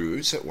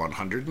Crews at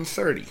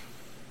 130.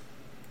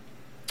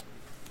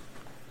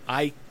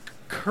 I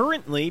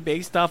currently,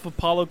 based off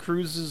Apollo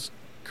Crews'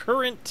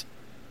 current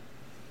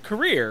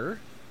career,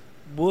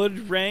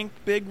 would rank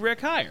Big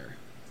Rick higher.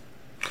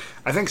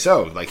 I think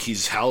so. Like,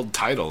 he's held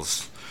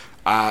titles.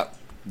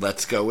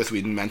 Let's go with,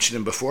 we didn't mention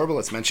him before, but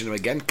let's mention him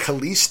again.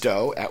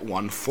 Kalisto at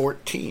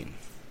 114.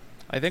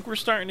 I think we're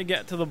starting to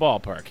get to the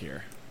ballpark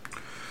here.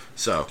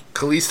 So,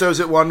 Kalisto's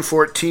at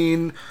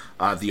 114.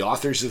 The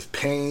Authors of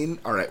Pain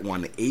are at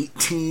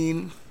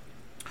 118.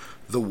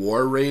 The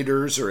War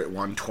Raiders are at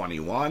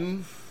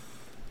 121.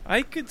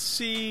 I could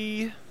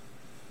see...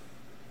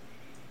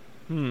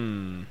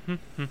 This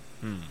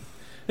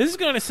is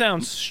going to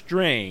sound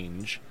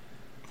strange,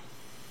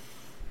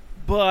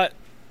 but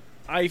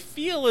I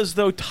feel as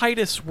though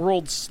Titus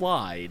World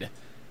Slide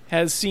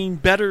has seen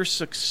better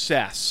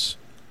success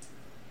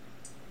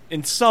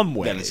in some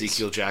ways than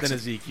Ezekiel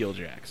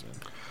Jackson.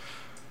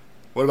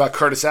 What about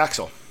Curtis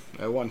Axel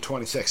at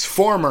 126?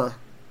 Former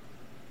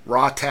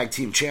Raw Tag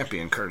Team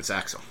Champion Curtis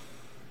Axel.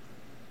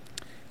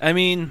 I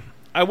mean,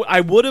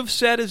 I would have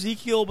said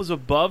Ezekiel was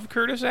above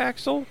Curtis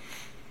Axel,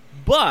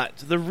 but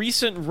the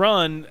recent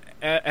run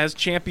as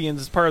champions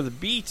as part of the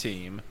B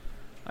team,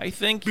 I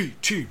think... B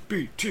team,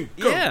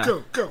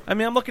 go, go. I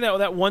mean, I'm looking at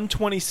that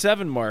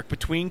 127 mark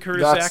between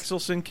Curtis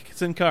Axel and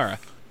Sin Cara.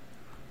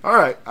 All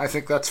right, I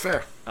think that's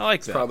fair. I like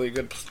it's that. Probably a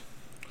good...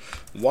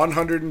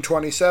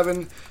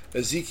 127,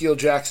 Ezekiel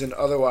Jackson,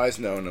 otherwise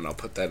known, and I'll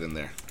put that in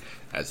there,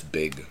 as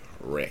Big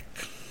Rick.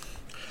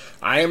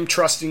 I am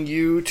trusting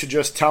you to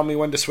just tell me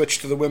when to switch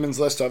to the women's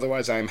list,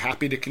 otherwise I am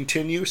happy to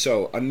continue.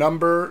 So a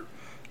number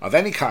of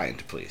any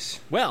kind,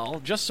 please.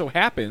 Well, just so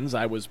happens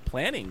I was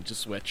planning to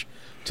switch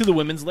to the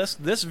women's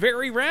list this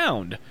very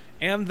round,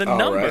 and the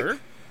number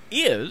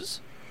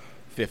is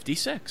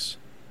 56.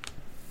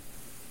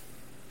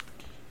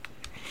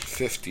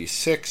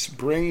 56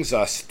 brings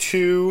us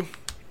to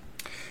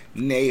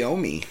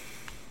Naomi.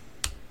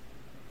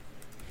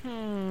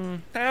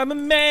 I'm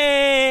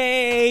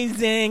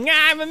amazing.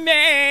 I'm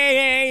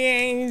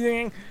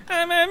amazing.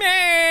 I'm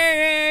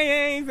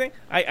amazing.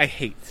 I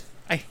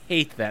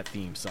hate that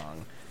theme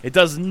song. It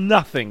does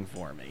nothing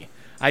for me.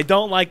 I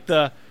don't like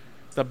the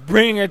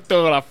bring it to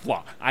the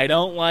floor. I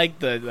don't like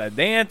the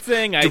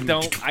dancing. I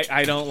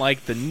don't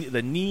like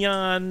the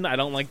neon. I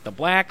don't like the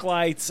black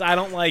lights. I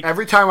don't like...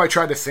 Every time I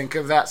try to think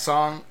of that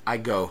song, I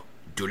go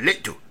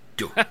do-lit-do,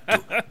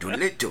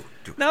 do-lit-do.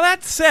 Now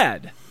that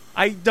said,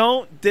 I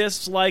don't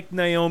dislike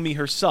Naomi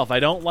herself. I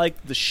don't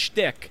like the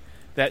shtick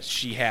that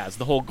she has,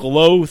 the whole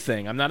glow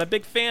thing. I'm not a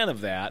big fan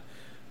of that.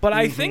 But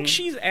I think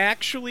she's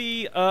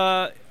actually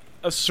a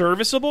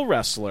serviceable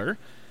wrestler.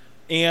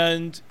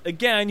 And,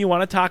 again, you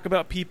want to talk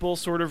about people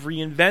sort of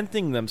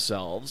reinventing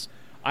themselves.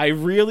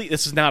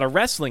 This is not a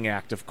wrestling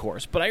act, of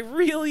course, but I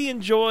really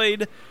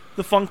enjoyed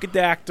the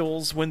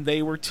Funkadactyls when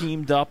they were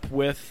teamed up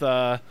with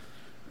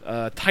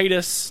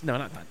Titus. No,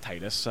 not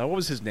Titus. What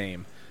was his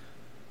name?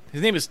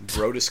 His name is...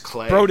 Brodus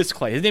Clay. Brodus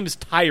Clay. His name is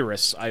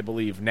Tyrus, I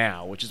believe,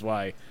 now, which is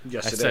why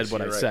I said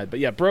what I said. But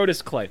yeah,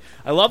 Brodus Clay.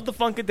 I love the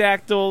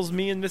Funkadactyls.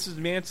 Me and Mrs.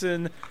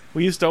 Manson,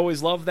 we used to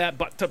always love that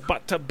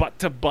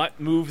butt-to-butt-to-butt-to-butt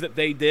move that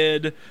they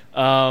did. It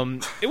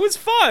was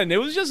fun.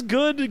 It was just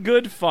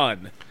good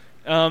fun.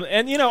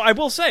 And, I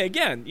will say,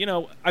 again,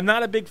 I'm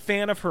not a big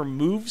fan of her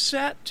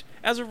moveset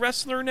as a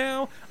wrestler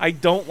now. I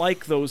don't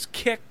like those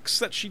kicks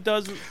that she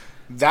does.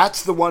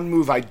 That's the one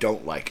move I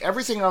don't like.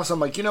 Everything else, I'm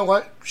like, you know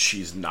what?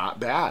 She's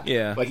not bad.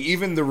 Yeah. Like,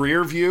 even the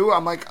rear view,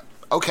 I'm like,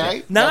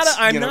 okay. Yeah.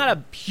 I'm not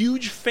a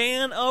huge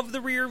fan of the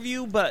rear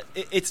view, but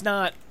it's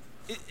not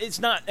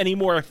any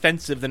more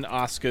offensive than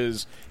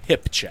Asuka's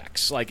hip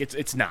checks. Like,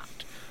 it's not.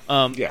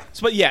 Yeah.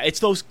 But, yeah, it's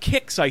those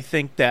kicks, I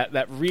think,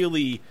 that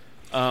really...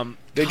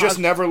 they just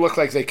never look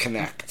like they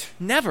connect.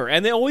 Never.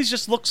 And it always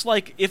just looks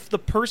like if the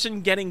person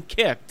getting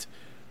kicked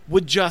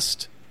would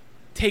just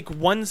take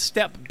one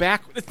step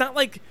back. It's not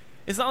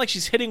like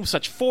she's hitting with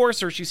such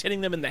force or she's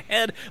hitting them in the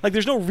head. Like,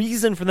 there's no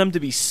reason for them to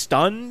be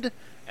stunned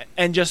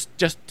and just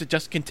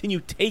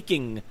continue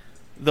taking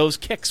those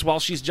kicks while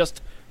she's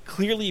just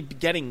clearly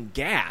getting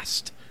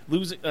gassed,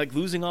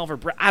 losing all of her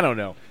breath. I don't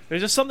know.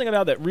 There's just something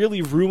about that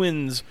really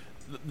ruins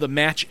the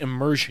match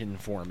immersion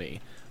for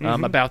me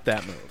about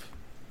that move.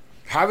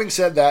 Having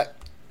said that,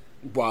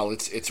 while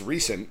it's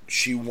recent,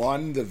 she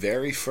won the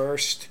very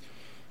first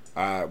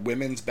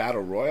women's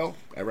battle royal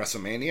at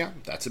WrestleMania.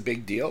 That's a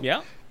big deal.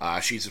 Yeah.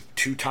 She's a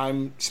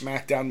 2-time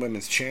SmackDown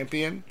Women's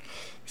Champion.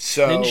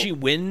 So didn't she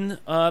win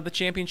the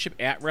championship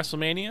at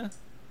WrestleMania?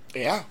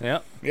 Yeah. Yeah.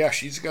 Yeah,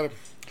 she's got a...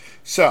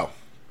 So,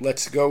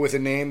 let's go with a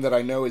name that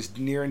I know is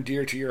near and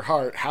dear to your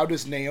heart. How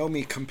does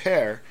Naomi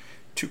compare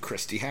to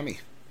Christy Hemme?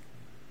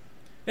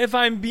 If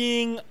I'm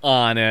being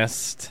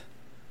honest,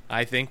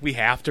 I think we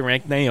have to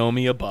rank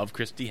Naomi above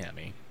Christy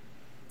Hemme.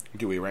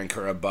 Do we rank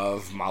her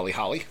above Molly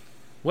Holly?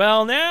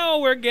 Well, now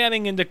we're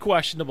getting into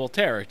questionable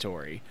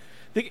territory.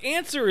 The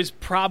answer is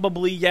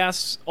probably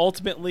yes.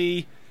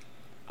 Ultimately,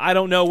 I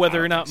don't know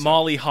whether or not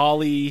Molly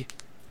Holly...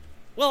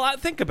 Well,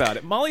 think about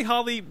it. Molly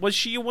Holly, was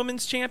she a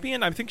women's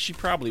champion? I think she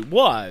probably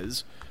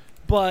was,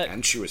 but...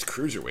 And she was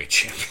Cruiserweight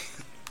champion.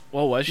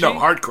 Well, was she? No,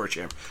 Hardcore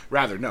champion.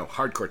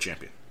 Hardcore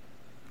champion.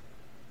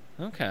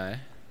 Okay.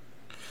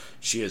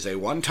 She is a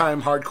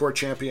 1-time Hardcore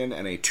champion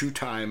and a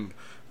 2-time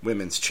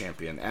Women's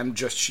champion. And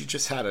she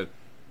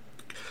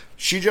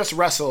just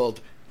wrestled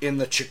in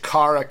the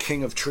Chikara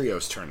King of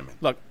Trios tournament.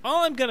 Look,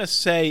 all I'm going to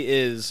say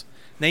is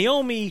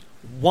Naomi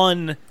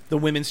won the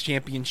Women's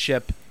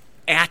Championship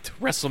at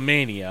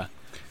WrestleMania.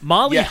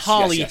 Molly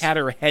Holly had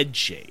her head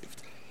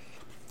shaved.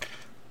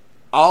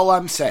 All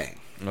I'm saying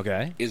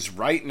is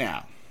right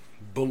now,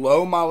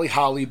 below Molly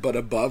Holly but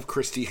above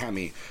Christy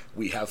Hemme,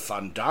 we have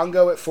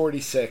Fandango at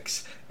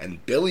 46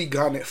 and Billy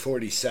Gunn at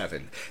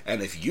 47.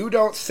 And if you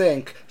don't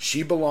think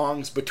she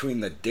belongs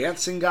between the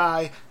dancing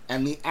guy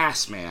and the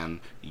ass man,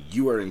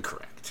 you are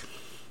incorrect.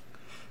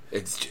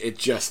 It's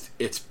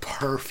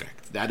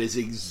perfect. That is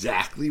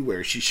exactly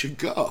where she should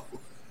go.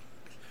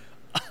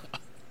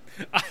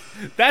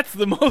 That's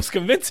the most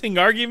convincing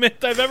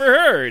argument I've ever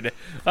heard.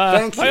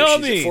 Thank you. By all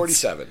She's means. at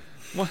 47.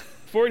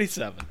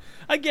 47.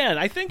 Again,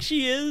 I think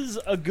she is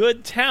a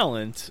good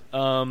talent.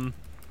 And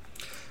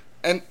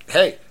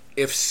hey,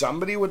 if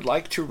somebody would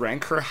like to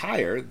rank her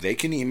higher, they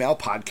can email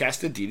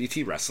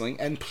podcast@DDT Wrestling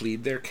and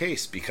plead their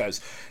case, because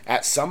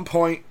at some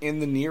point in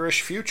the nearish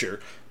future,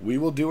 we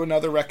will do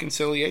another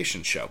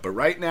reconciliation show. But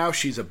right now,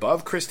 she's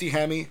above Christy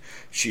Hemme,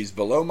 she's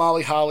below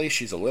Molly Holly,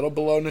 she's a little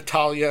below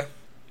Natalya,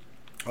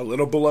 a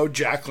little below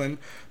Jacqueline,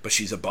 but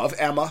she's above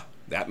Emma.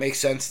 That makes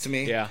sense to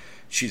me. Yeah.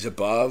 She's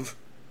above,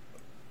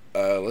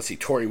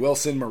 Tori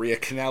Wilson, Maria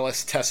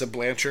Kanellis, Tessa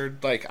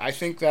Blanchard. Like, I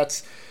think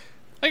that's...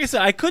 Like I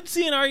said, I could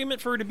see an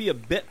argument for her to be a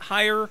bit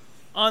higher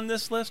on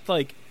this list.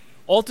 Like,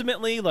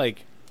 ultimately,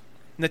 like,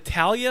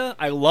 Natalya,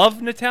 I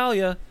love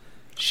Natalya.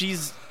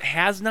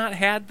 Has not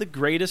had the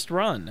greatest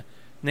run.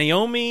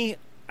 Naomi,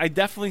 I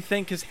definitely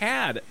think has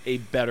had a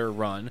better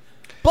run.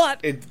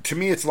 But to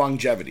me, it's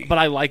longevity. But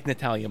I like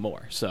Natalya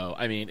more. So,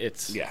 I mean,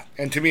 it's... Yeah,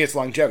 and to me, it's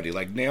longevity.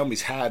 Like,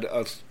 Naomi's had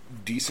a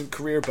decent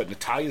career, but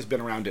Natalya's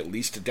been around at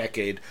least a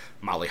decade.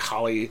 Molly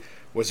Holly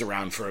was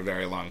around for a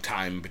very long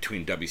time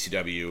between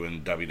WCW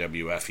and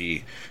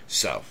WWFE.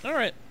 So, all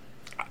right.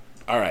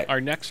 Our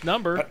next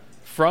number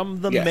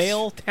from the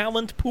male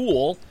talent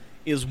pool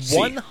is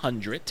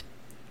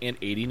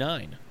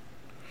 189.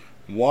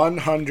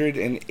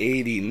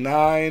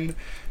 189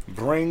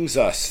 brings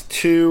us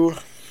to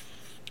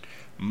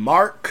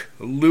Mark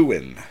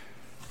Lewin.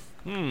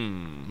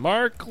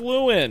 Mark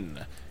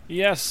Lewin.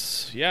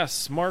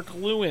 Yes, Mark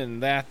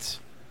Lewin. That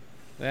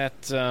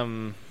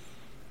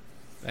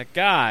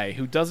guy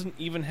who doesn't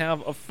even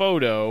have a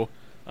photo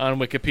on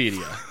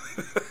Wikipedia.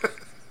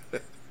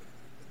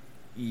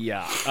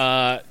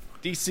 Yeah.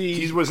 DC.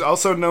 He was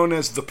also known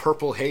as the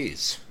Purple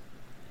Haze.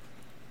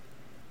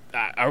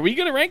 Are we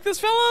going to rank this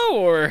fellow,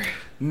 or?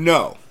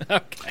 No.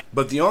 Okay.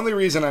 But the only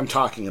reason I'm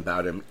talking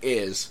about him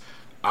is,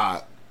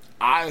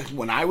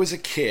 when I was a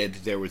kid,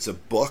 there was a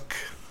book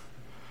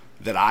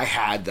that I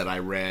had that I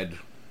read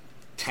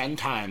 10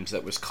 times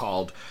that was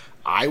called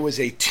I Was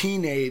a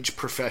Teenage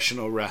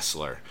Professional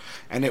Wrestler.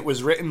 And it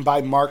was written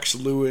by Mark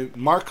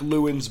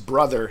Lewin's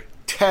brother,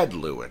 Ted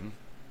Lewin.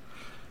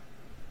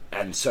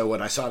 And so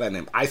when I saw that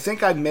name, I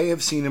think I may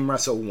have seen him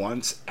wrestle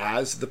once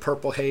as the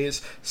Purple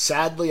Haze.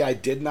 Sadly, I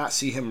did not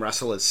see him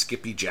wrestle as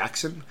Skippy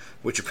Jackson,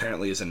 which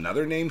apparently is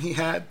another name he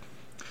had.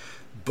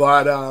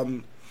 But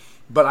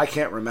I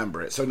can't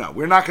remember it. So no,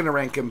 we're not going to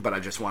rank him, but I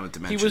just wanted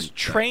to mention. He was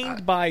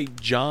trained by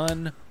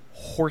John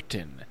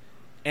Horton.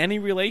 Any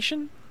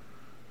relation?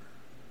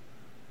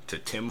 To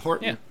Tim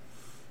Horton? Yeah.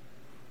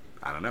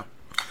 I don't know.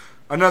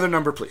 Another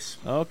number, please.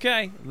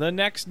 Okay. The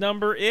next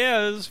number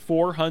is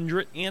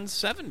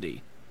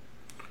 470.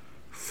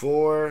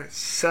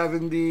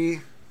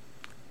 470.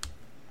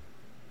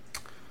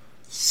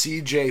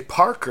 C.J.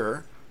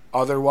 Parker,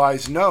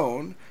 otherwise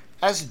known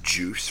as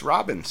Juice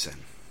Robinson.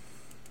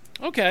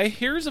 Okay,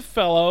 here's a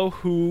fellow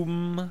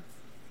whom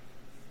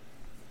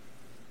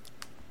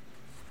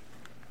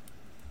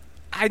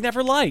I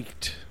never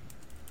liked.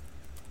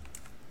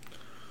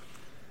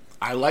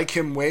 I like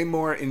him way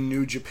more in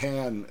New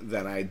Japan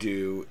than I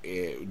did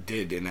in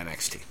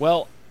NXT.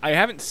 Well, I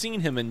haven't seen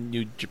him in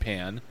New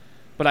Japan,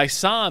 but I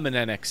saw him in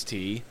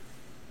NXT,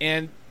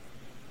 and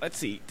let's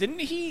see, isn't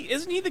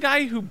he the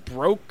guy who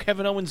broke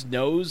Kevin Owens'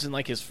 nose in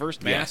like his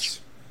first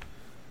match?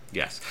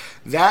 Yes.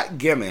 That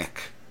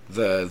gimmick,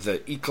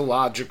 the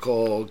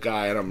ecological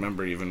guy, I don't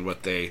remember even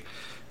what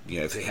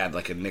if they had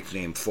like a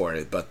nickname for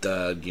it, but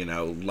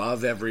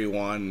love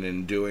everyone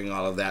and doing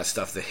all of that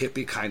stuff, the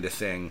hippie kind of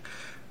thing,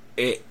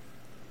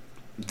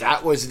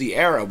 that was the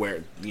era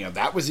where,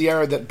 that was the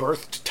era that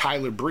birthed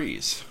Tyler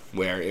Breeze,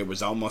 where it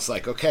was almost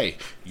like, okay,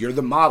 you're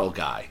the model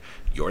guy,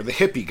 you're the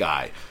hippie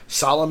guy,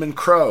 Solomon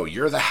Crow,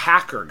 you're the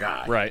hacker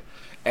guy. Right.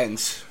 And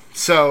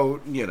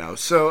so,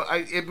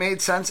 it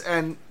made sense,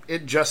 and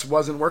it just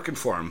wasn't working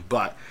for him.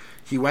 But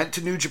he went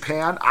to New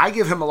Japan. I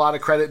give him a lot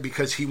of credit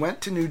because he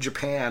went to New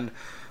Japan,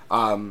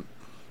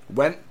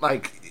 went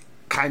like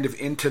kind of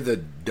into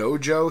the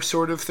dojo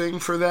sort of thing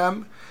for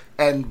them,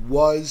 and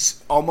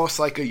was almost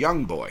like a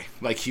young boy.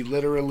 Like, he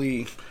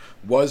literally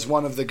was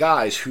one of the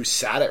guys who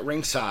sat at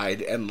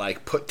ringside and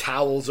like put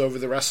towels over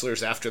the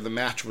wrestlers after the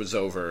match was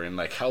over and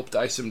like helped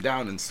ice them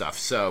down and stuff.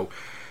 So,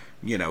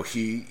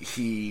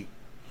 he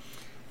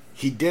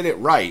did it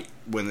right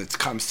when it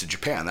comes to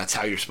Japan. That's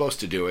how you're supposed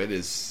to do it.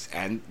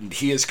 And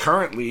he is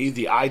currently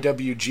the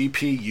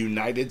IWGP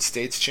United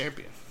States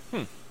champion.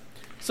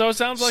 So it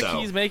sounds like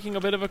he's making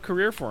a bit of a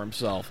career for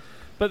himself.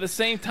 But at the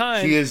same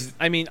time, he is.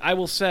 I mean, I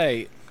will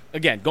say,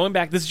 again, going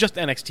back, this is just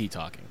NXT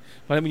talking.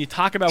 But when you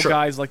talk about Sure.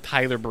 guys like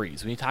Tyler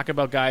Breeze, when you talk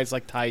about guys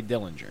like Ty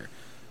Dillinger,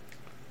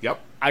 Yep.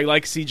 I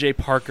like CJ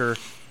Parker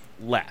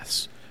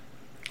less.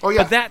 Oh,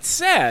 yeah. But that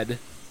said,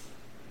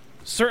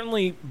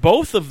 certainly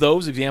both of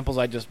those examples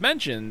I just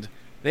mentioned,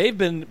 they've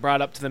been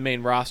brought up to the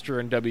main roster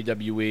in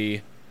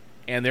WWE,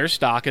 and their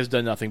stock has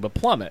done nothing but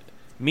plummet.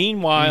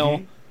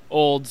 Meanwhile,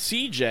 old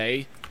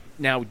CJ,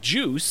 now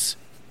Juice,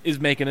 is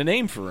making a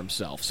name for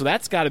himself. So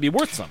that's got to be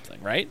worth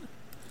something, right?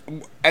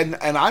 And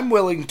I'm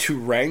willing to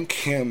rank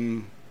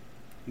him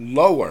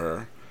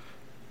lower,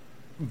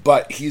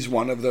 but he's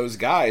one of those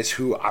guys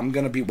who I'm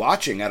going to be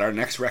watching at our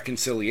next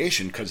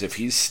reconciliation, because if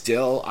he's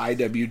still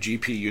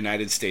IWGP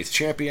United States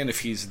champion,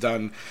 if he's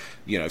done,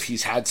 if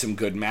he's had some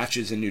good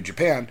matches in New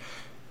Japan,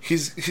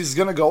 he's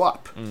going to go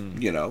up,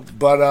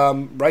 But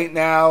right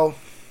now,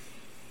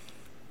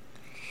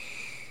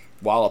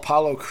 while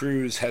Apollo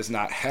Crews has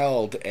not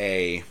held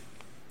a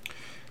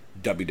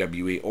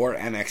WWE or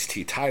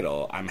NXT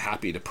title, I'm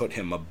happy to put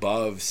him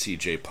above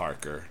CJ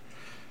Parker.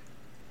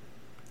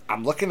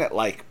 I'm looking at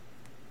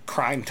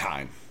Crime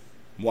Time,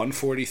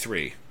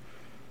 143.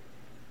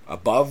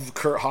 Above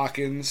Kurt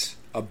Hawkins,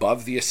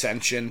 above the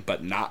Ascension,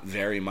 but not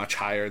very much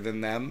higher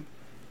than them.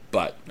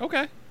 But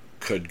okay,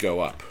 could go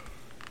up.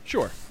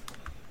 Sure.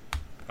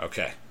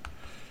 Okay.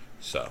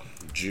 So,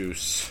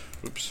 Juice,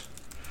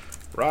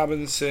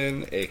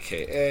 Robinson,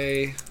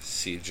 a.k.a.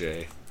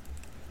 CJ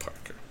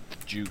Parker.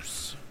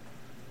 Juice.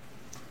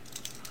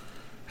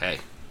 Hey,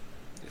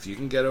 if you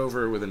can get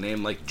over with a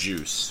name like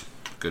Juice,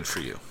 good for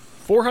you.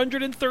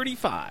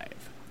 435.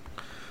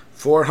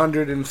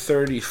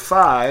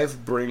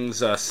 435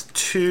 brings us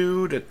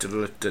to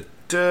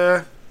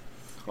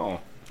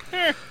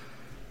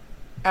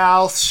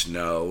Al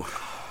Snow.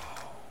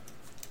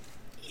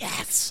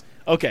 Yes.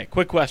 Okay,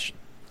 quick question.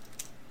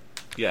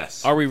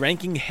 Yes. Are we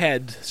ranking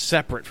head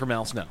separate from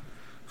Al Snow?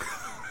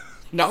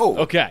 No.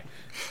 Okay.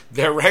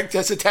 They're ranked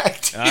as a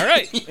tag team. All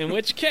right. In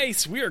which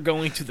case, we are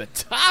going to the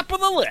top of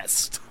the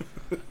list.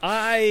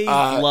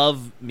 I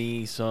love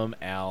me some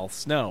Al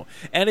Snow,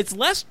 and it's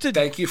less to.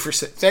 Thank you for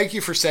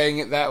saying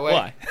it that way.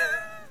 Why?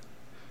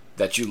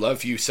 That you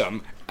love you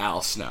some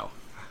Al Snow,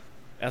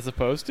 as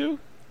opposed to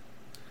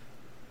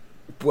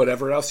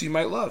whatever else you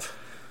might love.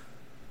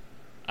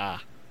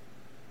 I'd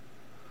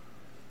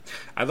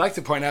like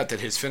to point out that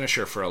his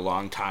finisher for a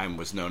long time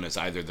was known as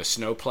either the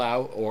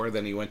Snowplow, or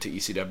then he went to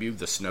ECW,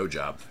 the Snow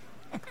Job.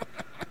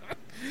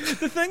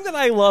 The thing that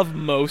I love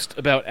most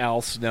about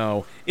Al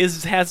Snow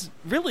has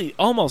really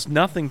almost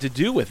nothing to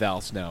do with Al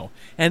Snow,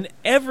 and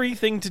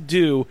everything to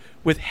do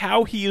with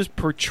how he is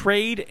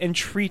portrayed and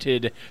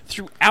treated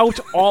throughout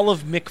all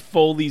of Mick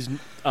Foley's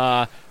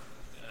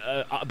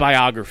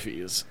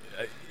biographies.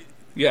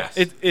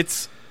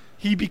 Yes.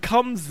 He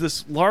becomes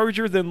this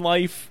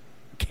larger-than-life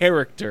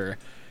character,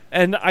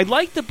 and I'd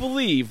like to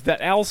believe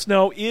that Al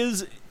Snow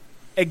is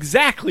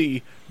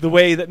exactly the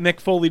way that Mick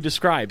Foley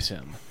describes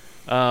him.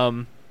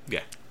 Yeah.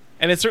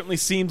 And it certainly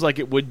seems like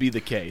it would be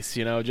the case,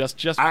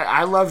 just...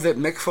 I love that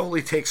Mick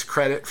Foley takes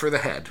credit for the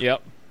head.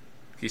 Yep.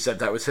 He said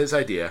that was his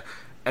idea,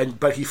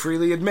 but he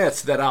freely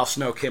admits that Al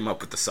Snow came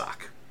up with the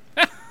sock.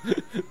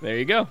 There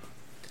you go.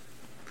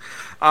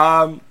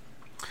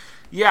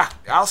 Yeah,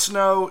 Al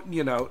Snow,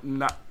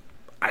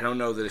 I don't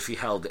know that if he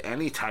held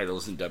any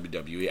titles in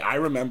WWE. I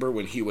remember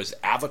when he was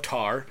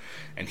Avatar,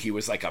 and he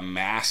was like a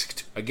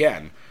masked,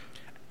 again,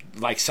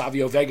 like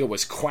Savio Vega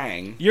was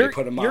Quang. You're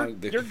going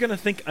to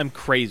think I'm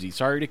crazy.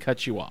 Sorry to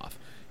cut you off.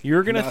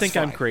 You're going to think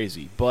I'm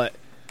crazy. But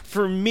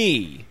for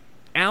me,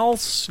 Al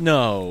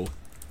Snow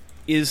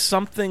is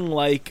something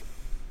like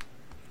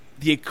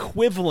the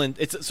equivalent.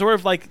 It's sort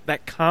of like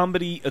that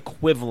comedy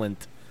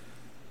equivalent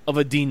of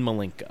a Dean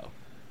Malenko.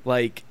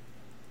 Like,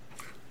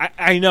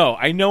 I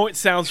know it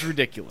sounds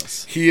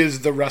ridiculous. He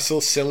is the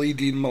Russell Silly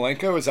Dean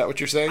Malenko? Is that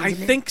what you're saying? I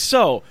think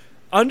so.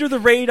 Under the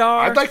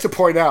radar. I'd like to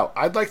point out,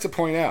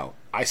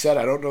 I said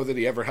I don't know that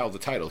he ever held the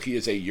title. He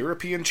is a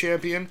European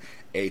champion,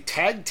 a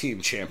tag team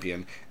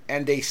champion,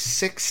 and a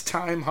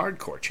 6-time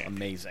hardcore champion.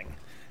 Amazing.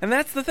 And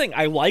that's the thing.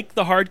 I like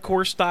the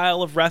hardcore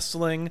style of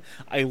wrestling.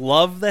 I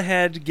love the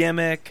head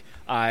gimmick.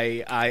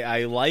 I've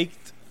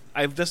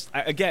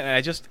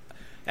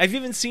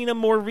even seen him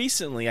more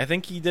recently. I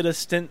think he did a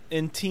stint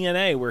in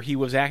TNA where he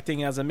was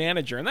acting as a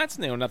manager, and that's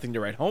nothing to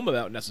write home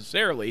about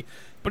necessarily,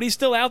 but he's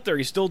still out there.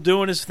 He's still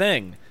doing his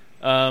thing.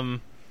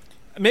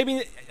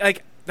 Maybe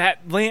like that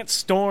Lance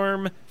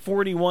Storm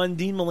 41,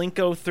 Dean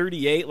Malenko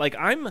 38. Like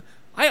I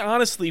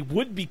honestly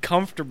would be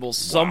comfortable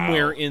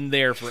somewhere in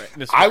there for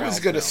Mr. I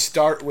was going to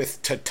start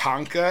with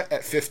Tatanka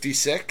at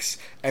 56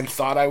 and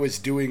thought I was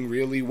doing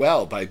really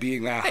well by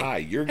being that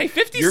high.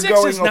 56 you're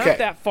going, is not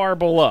that far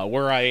below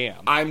where I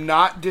am. I'm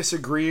not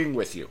disagreeing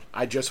with you.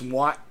 I just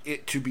want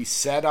it to be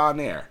said on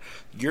air.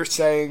 You're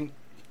saying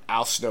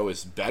Al Snow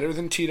is better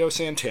than Tito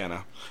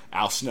Santana.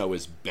 Al Snow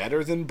is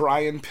better than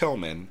Brian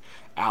Pillman.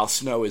 Al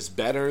Snow is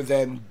better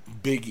than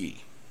Big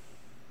E.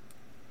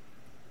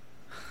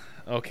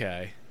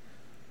 Okay.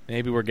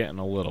 Maybe we're getting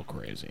a little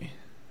crazy.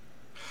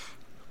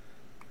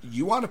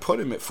 You want to put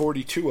him at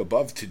 42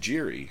 above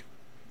Tajiri.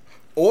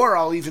 Or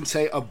I'll even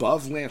say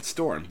above Lance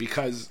Storm.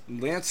 Because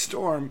Lance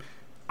Storm,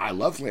 I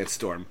love Lance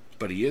Storm,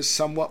 but he is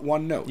somewhat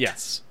one note.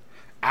 Yes.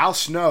 Al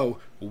Snow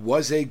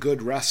was a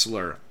good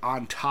wrestler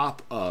on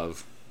top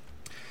of,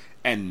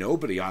 and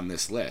nobody on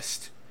this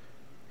list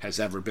has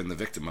ever been the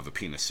victim of a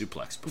penis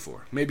suplex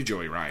before. Maybe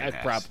Joey Ryan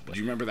has. Probably. Do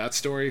you remember that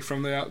story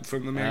from the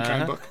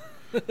Mankind book?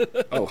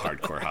 Oh,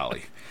 Hardcore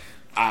Holly.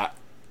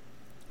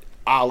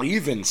 I'll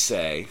even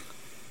say,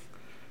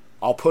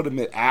 I'll put him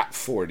at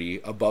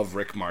 40 above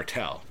Rick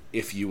Martel,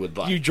 if you would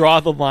like. You draw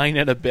the line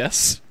at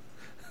Abyss?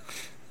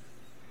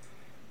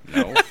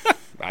 No.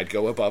 I'd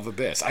go above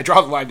Abyss. I draw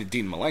the line to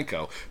Dean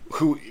Malenko,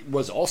 who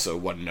was also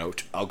one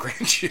note, I'll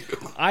grant you.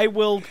 I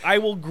will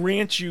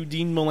grant you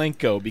Dean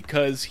Malenko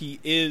because he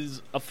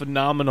is a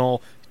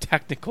phenomenal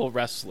technical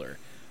wrestler.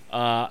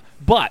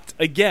 But,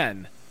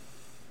 again,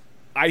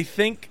 I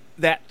think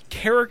that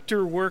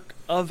character work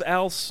of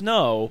Al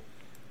Snow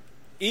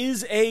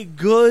is a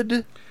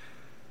good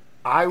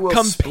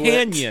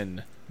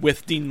companion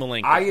with Dean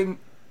Malenko.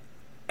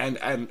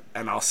 And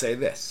I'll say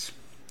this.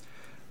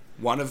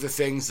 One of the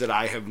things that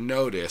I have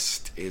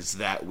noticed is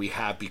that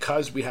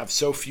because we have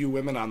so few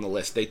women on the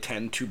list, they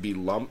tend to be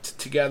lumped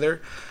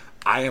together.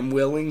 I am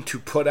willing to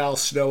put Al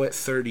Snow at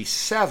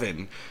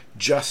 37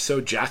 just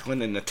so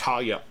Jacqueline and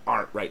Natalya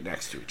aren't right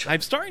next to each other.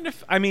 I'm starting to...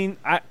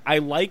 I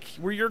like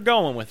where you're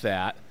going with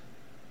that,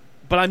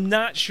 but I'm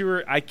not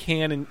sure I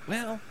can...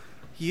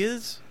 he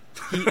is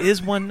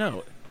one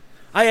note.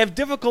 I have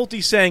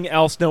difficulty saying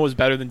Al Snow is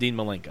better than Dean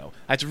Malenko.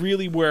 That's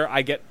really where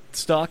I get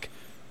stuck.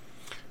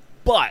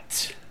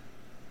 But...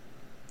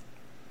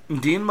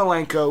 Dean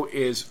Malenko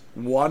is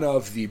one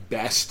of the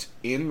best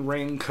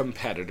in-ring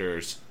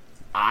competitors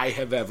I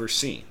have ever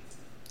seen.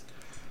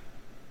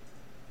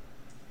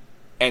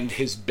 And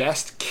his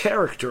best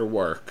character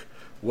work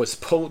was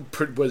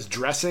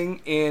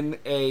dressing in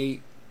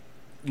a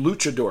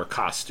luchador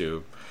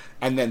costume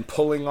and then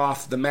pulling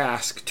off the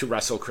mask to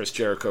wrestle Chris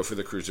Jericho for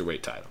the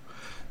Cruiserweight title.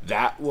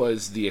 That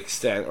was the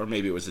extent, or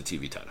maybe it was the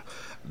TV title.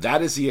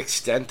 That is the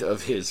extent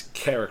of his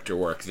character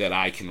work that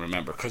I can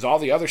remember. Because all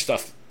the other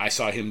stuff I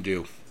saw him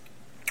do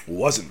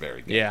wasn't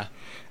very good. Yeah.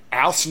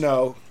 Al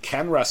Snow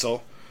can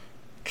wrestle,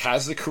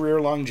 has the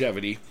career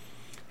longevity,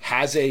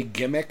 has a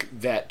gimmick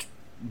that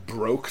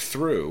broke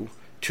through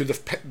to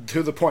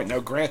the point. Now,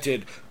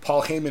 granted,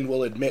 Paul Heyman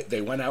will admit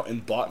they went out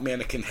and bought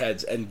mannequin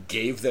heads and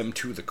gave them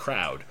to the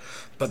crowd.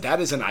 But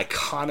that is an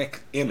iconic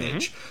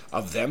image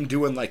of them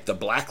doing like the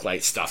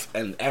blacklight stuff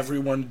and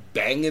everyone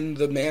banging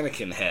the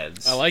mannequin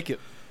heads. I like it.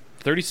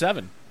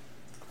 37.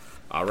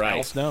 All right.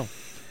 Al Snow.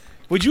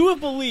 Would you have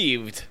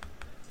believed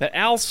that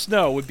Al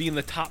Snow would be in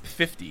the top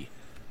 50?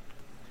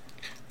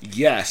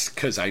 Yes,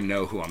 because I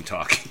know who I'm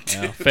talking to.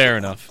 Yeah, fair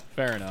enough.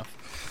 Fair enough.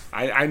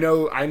 I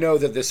know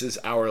that this is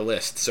our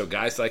list, so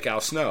guys like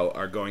Al Snow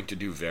are going to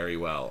do very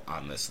well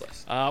on this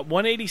list.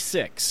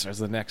 186 is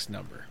the next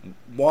number.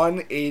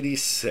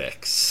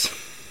 186.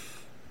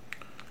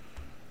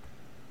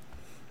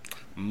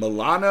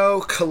 Milano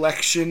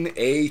Collection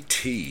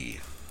AT.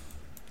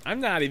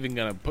 I'm not even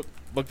going to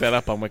look that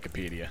up on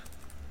Wikipedia.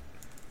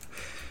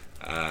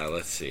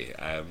 Let's see.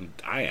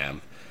 I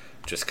am.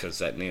 Just because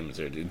that name is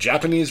there.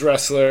 Japanese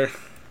wrestler.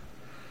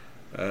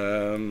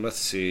 Let's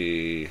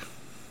see.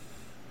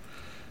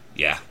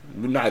 Yeah,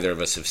 neither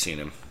of us have seen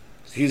him.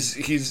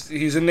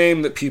 He's a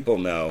name that people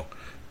know,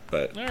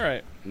 but all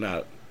right.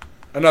 Not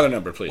another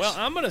number, please. Well,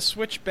 I'm going to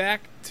switch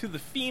back to the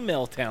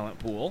female talent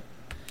pool.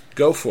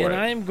 Go for it. And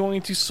I'm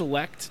going to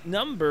select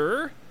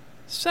number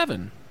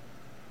 7.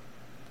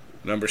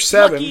 Number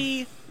 7.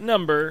 Lucky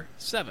number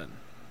 7.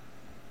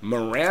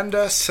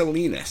 Miranda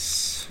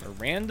Salinas.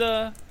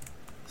 Miranda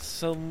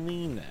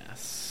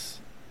Salinas.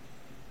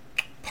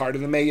 Part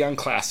of the Mae Young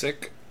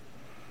Classic.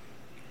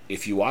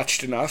 If you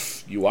watched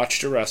enough, you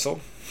watched her wrestle.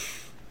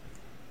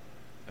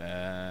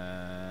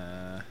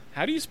 How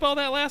do you spell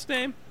that last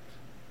name?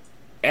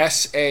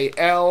 Salinas.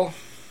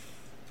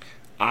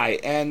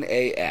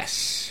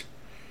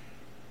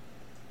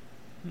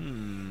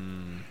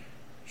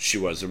 She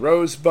was a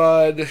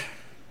Rosebud.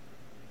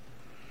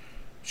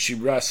 She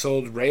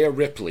wrestled Rhea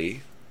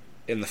Ripley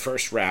in the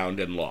first round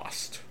and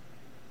lost.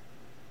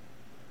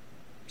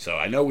 So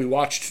I know we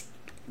watched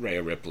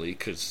Rhea Ripley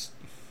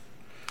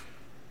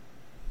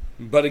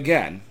but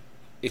again,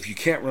 if you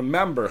can't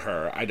remember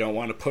her, I don't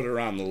want to put her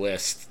on the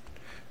list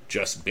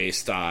just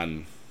based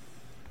on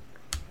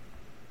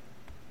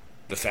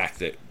the fact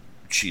that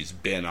she's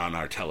been on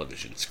our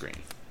television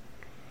screen.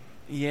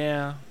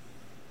 Yeah.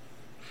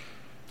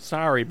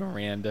 Sorry,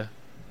 Miranda.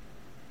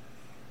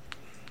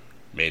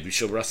 Maybe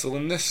she'll wrestle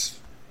in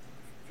this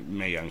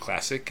Mae Young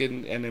Classic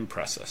and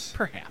impress us.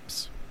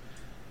 Perhaps.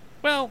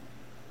 Well,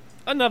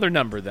 another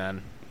number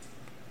then.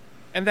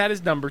 And that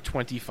is number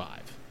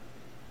 25.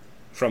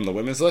 From the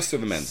women's list or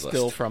the men's list?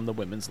 Still from the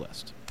women's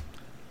list.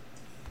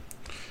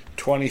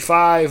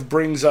 25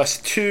 brings us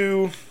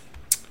to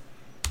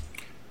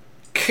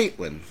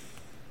Caitlyn.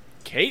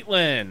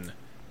 Caitlyn.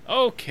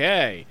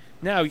 Okay.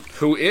 Now,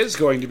 who is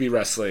going to be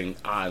wrestling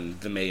on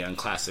the Mae Young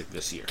Classic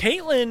this year?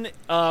 Caitlyn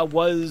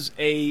was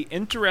a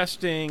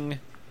interesting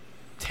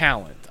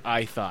talent,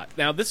 I thought.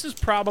 Now, this is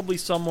probably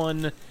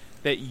someone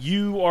that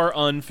you are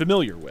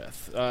unfamiliar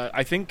with.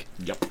 I think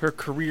Yep. her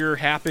career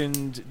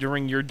happened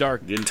during your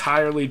dark.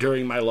 Entirely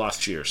during my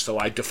lost years, so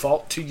I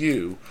default to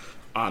you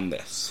on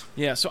this.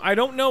 Yeah, so I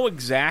don't know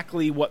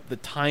exactly what the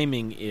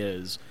timing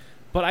is,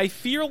 but I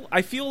feel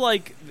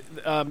like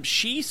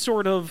she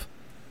sort of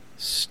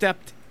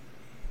stepped.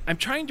 I'm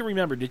trying to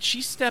remember. Did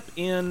she step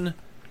in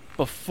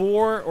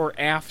before or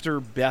after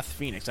Beth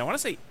Phoenix? I want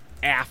to say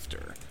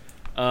after.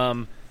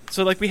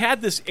 So like we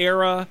had this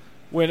era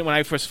when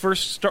I was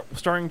first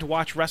starting to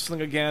watch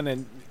wrestling again,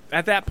 and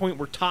at that point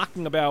we're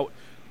talking about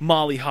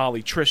Molly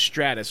Holly, Trish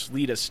Stratus,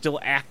 Lita still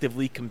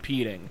actively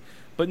competing.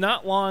 But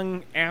not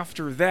long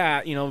after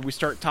that, we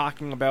start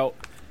talking about,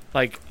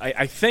 like,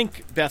 I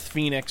think Beth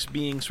Phoenix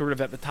being sort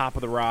of at the top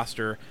of the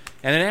roster.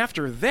 And then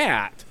after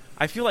that,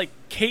 I feel like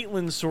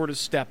Kaitlyn sort of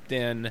stepped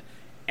in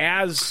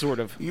as sort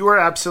of... You are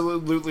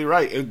absolutely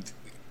right.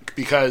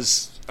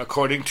 Because,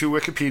 according to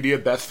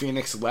Wikipedia, Beth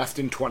Phoenix left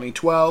in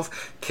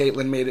 2012.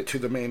 Kaitlyn made it to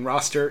the main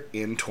roster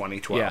in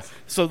 2012. Yeah.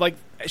 So, like,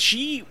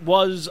 she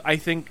was, I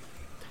think...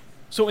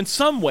 So, in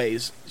some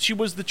ways, she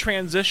was the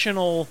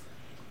transitional...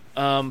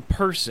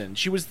 person.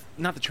 She was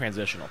not the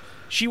transitional.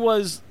 She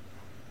was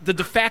the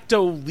de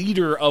facto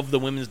leader of the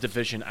women's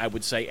division, I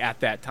would say,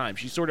 at that time.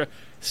 She sort of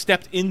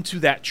stepped into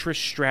that Trish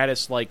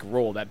Stratus-like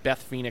role, that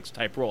Beth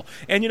Phoenix-type role.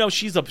 And,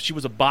 she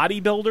was a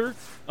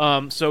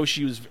bodybuilder, so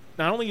she was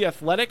not only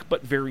athletic,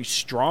 but very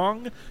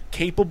strong,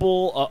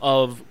 capable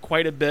of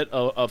quite a bit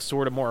of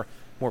sort of more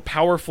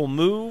powerful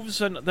moves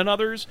than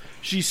others.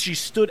 She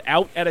stood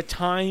out at a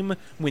time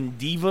when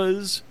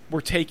divas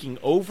were taking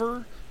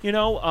over.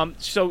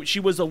 So she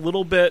was a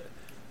little bit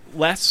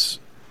less,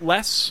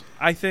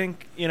 I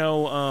think, I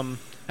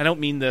don't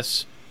mean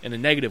this in a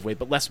negative way,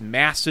 but less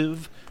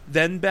massive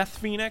than Beth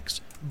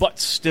Phoenix, but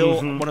still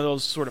one of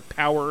those sort of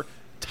power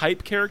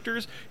type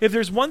characters. If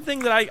there's one thing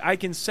that I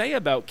can say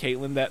about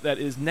Kaitlyn that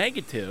is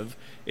negative,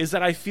 is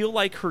that I feel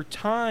like her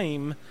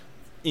time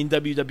in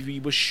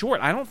WWE was short.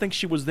 I don't think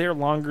she was there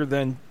longer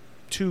than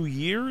 2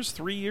 years,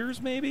 3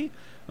 years maybe.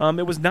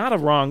 It was not a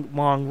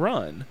long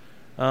run.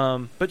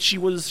 But she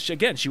was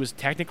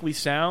technically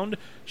sound.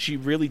 She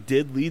really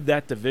did lead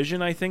that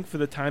division, I think, for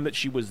the time that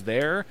she was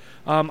there.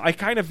 I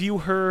kind of view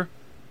her...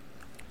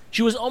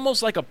 She was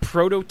almost like a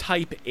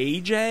prototype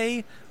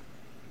AJ,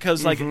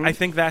 because I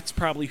think that's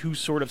probably who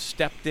sort of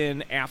stepped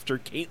in after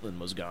Kaitlyn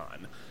was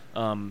gone,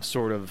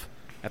 sort of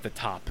at the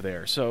top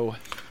there. So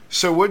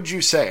would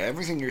you say,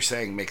 everything you're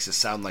saying makes it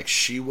sound like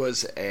she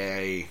was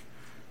a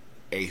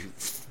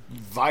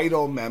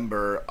vital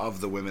member of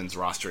the women's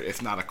roster,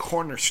 if not a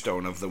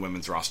cornerstone of the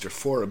women's roster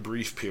for a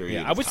brief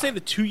period of I would time. say the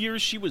 2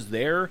 years she was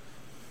there,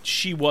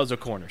 she was a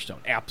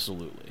cornerstone.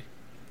 Absolutely.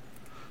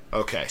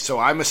 Okay, so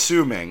I'm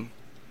assuming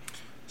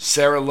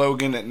Sarah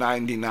Logan at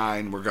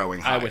 99, we're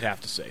going high. I would have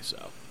to say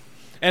so.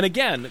 And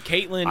again,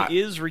 Kaitlyn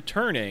is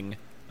returning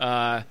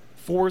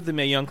for the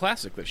Mae Young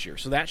Classic this year,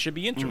 so that should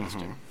be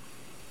interesting.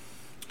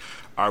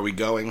 Are we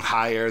going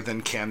higher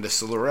than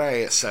Candice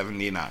LeRae at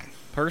 79?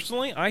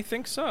 Personally, I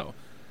think so.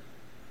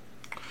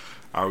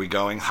 Are we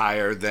going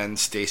higher than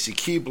Stacy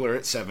Keibler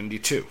at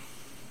 72?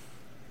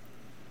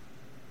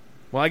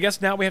 Well, I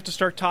guess now we have to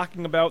start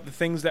talking about the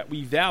things that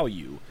we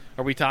value.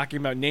 Are we talking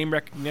about name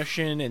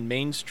recognition and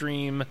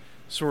mainstream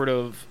sort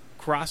of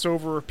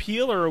crossover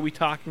appeal, or are we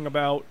talking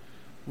about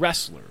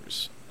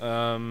wrestlers?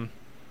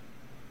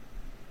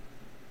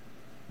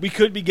 We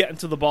could be getting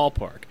to the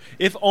ballpark,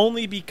 if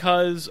only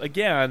because,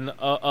 again,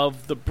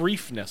 of the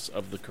briefness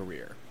of the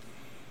career.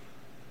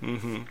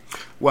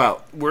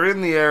 Well, we're in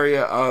the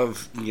area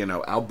of,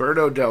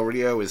 Alberto Del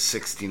Rio is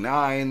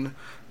 69,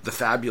 the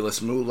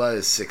Fabulous Moolah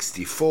is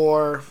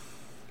 64,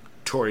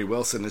 Tori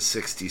Wilson is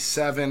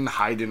 67,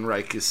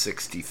 Heidenreich is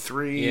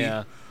 63.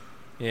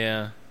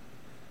 Yeah.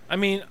 I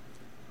mean,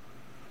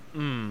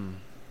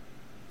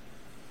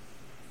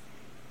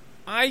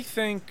 I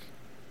think...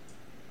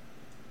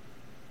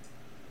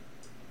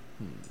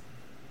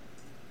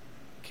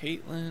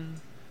 Kaitlyn...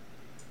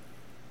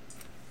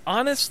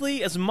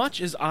 Honestly, as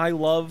much as I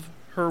love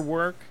her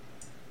work,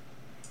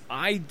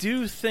 I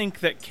do think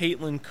that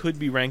Kaitlyn could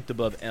be ranked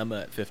above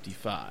Emma at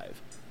 55.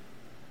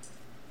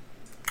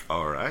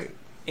 All right.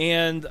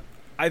 And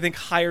I think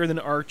higher than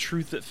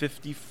R-Truth at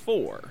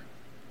 54.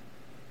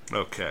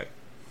 Okay.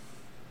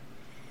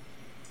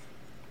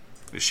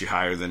 Is she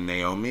higher than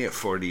Naomi at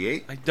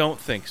 48? I don't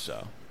think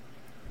so.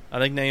 I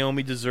think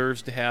Naomi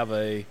deserves to have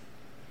a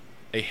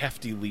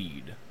hefty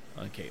lead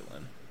on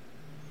Kaitlyn.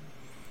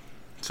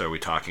 So are we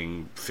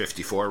talking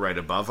 54 right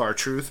above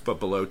R-Truth, but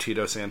below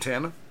Tito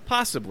Santana?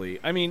 Possibly.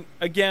 I mean,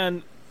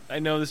 again, I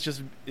know it's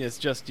just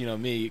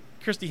me.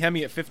 Christy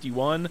Hemme at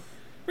 51.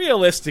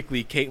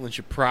 Realistically, Kaitlyn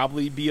should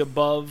probably be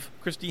above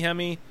Christy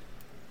Hemme,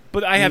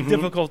 but I have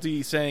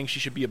difficulty saying she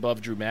should be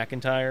above Drew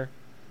McIntyre.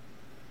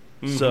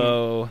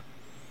 So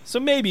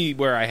maybe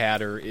where I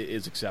had her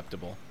is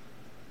acceptable.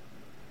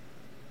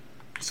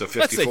 So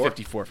 54? Let's say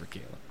 54 for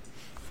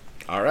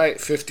Kaitlyn. All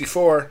right,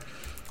 54.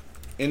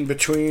 In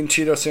between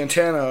Tito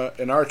Santana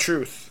and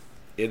R-Truth,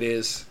 it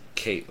is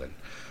Kaitlyn.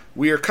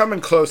 we are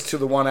coming close to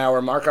the 1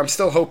 hour mark. I'm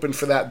still hoping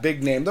for that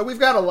big name, though we've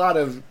got a lot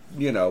of,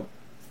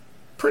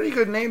 pretty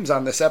good names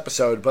on this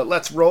episode, but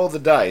let's roll the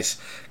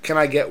dice. Can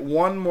I get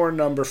one more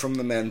number from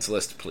the men's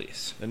list,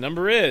 please? The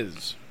number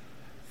is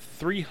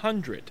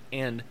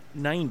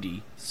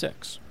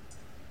 396.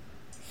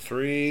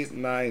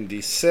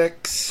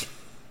 396.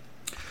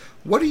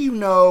 What do you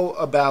know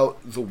about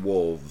the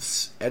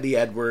Wolves? Eddie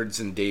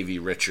Edwards and Davey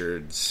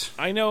Richards.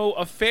 I know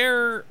a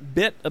fair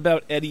bit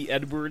about Eddie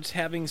Edwards,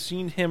 having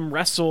seen him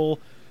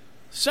wrestle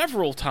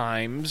several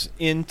times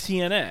in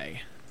TNA.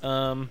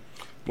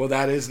 Well,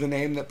 that is the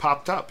name that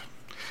popped up.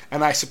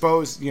 And I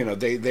suppose,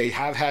 they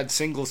have had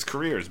singles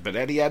careers, but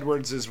Eddie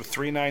Edwards is with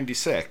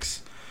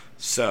 396.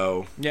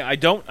 So yeah, I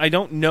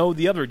don't know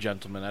the other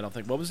gentleman, I don't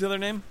think. What was the other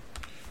name?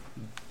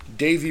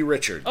 Davey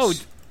Richards. Oh,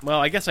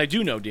 well, I guess I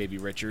do know Davey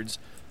Richards,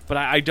 but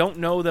I don't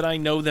know that I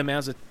know them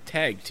as a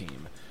tag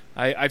team.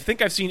 I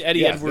think I've seen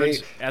Eddie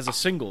Edwards as a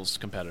singles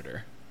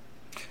competitor.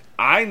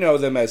 I know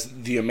them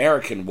as the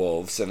American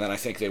Wolves, and then I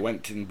think they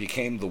went and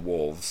became the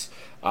Wolves.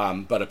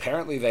 But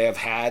apparently they have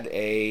had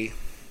a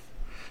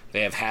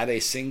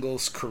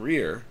singles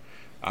career.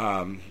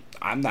 I'm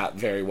not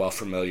very well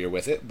familiar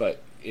with it,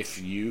 but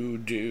if you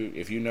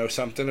know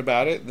something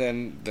about it,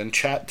 then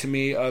chat to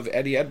me of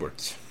Eddie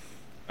Edwards.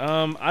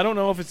 I don't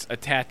know if it's a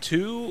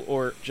tattoo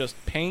or just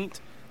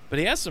paint, but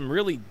he has some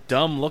really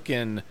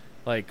dumb-looking,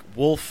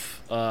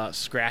 wolf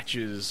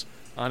scratches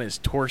on his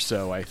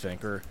torso, I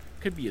think, or it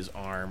could be his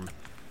arm.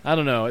 I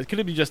don't know. It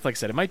could be just, like I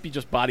said, it might be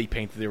just body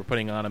paint that they were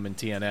putting on him in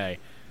TNA.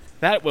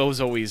 That was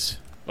always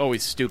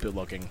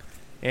stupid-looking.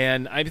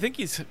 And I think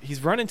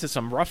he's run into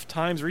some rough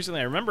times recently.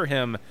 I remember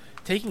him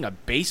taking a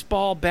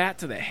baseball bat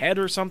to the head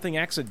or something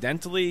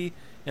accidentally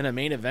in a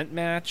main event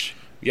match.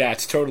 Yeah,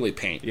 it's totally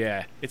paint.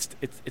 Yeah, it's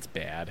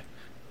bad.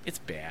 It's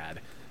bad.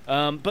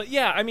 But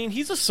yeah, I mean,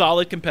 he's a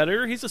solid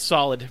competitor. He's a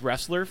solid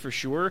wrestler for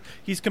sure.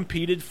 He's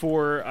competed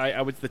for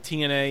the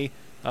TNA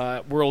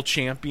World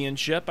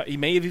Championship. He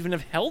may have even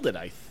held it.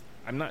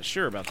 I'm not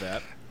sure about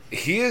that.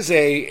 He is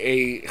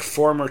a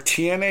former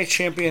TNA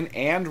champion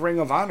and Ring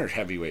of Honor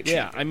heavyweight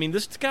champion. Yeah, I mean,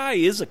 this guy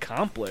is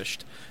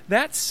accomplished.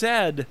 That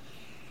said,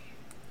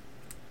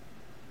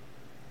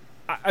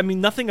 I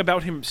mean, nothing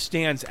about him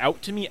stands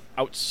out to me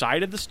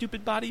outside of the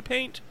stupid body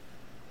paint.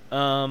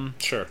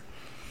 Sure.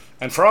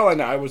 And for all I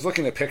know, I was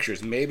looking at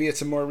pictures. Maybe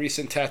it's a more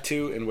recent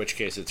tattoo, in which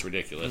case it's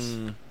ridiculous.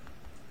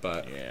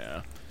 But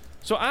yeah.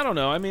 So I don't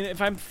know. I mean,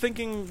 if I'm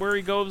thinking where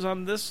he goes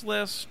on this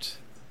list,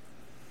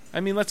 I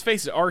mean, let's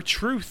face it.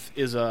 R-Truth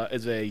is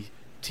a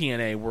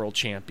TNA World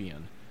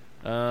Champion.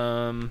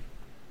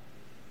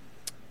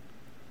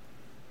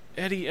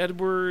 Eddie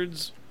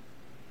Edwards.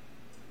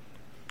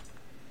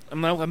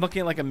 I'm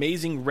looking at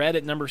Amazing Red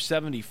at number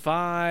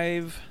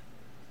 75.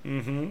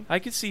 Mm-hmm. I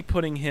could see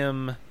putting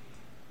him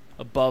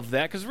above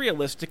that because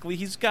realistically,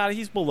 he's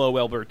below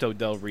Alberto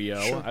Del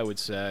Rio. Sure. I would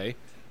say.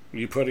 Are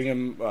you putting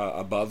him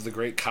above the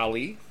Great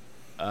Khali?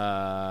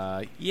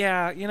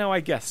 Yeah, I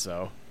guess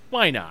so.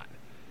 Why not?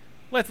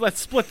 Let's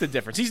split the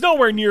difference. He's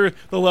nowhere near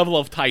the level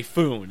of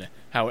Typhoon,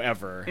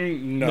 however.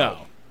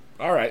 No.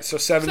 All right, so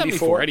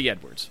 74. Eddie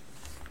Edwards.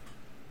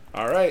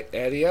 All right,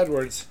 Eddie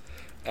Edwards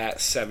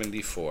at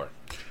 74.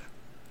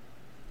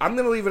 I'm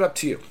going to leave it up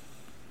to you.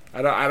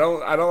 I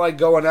don't like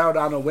going out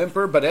on a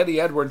whimper, but Eddie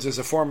Edwards is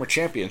a former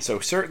champion, so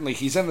certainly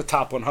he's in the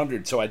top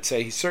 100. So I'd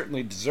say he's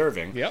certainly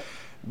deserving. Yep.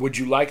 Would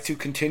you like to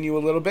continue a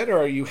little bit, or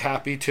are you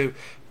happy to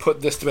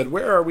put this to bed?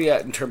 Where are we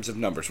at in terms of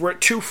numbers? We're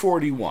at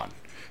 241.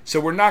 So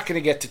we're not going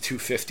to get to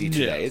 250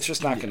 today. No. It's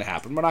just not going to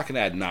happen. We're not going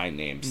to add 9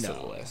 names to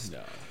the list.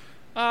 No.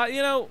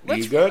 You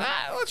good?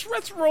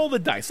 Let's roll the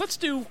dice. Let's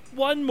do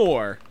one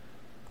more,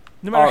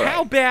 no matter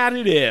how bad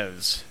it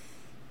is.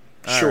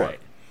 Sure. All right.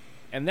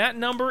 And that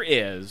number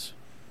is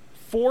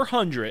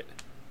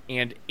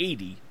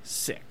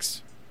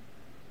 486.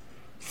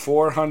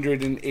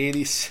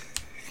 486.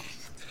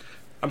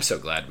 I'm so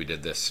glad we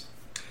did this.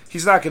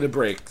 He's not going to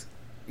break.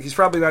 He's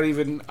probably not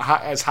even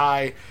as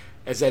high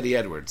as Eddie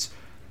Edwards.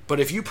 But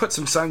if you put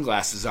some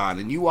sunglasses on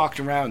and you walked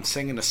around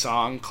singing a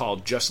song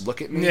called Just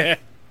Look at Me,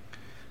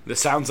 that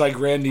sounds like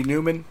Randy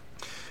Newman,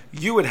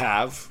 you would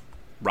have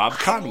Rob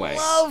Conway. I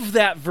love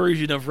that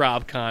version of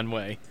Rob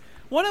Conway.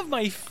 One of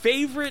my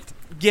favorite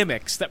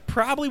gimmicks that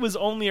probably was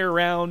only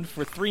around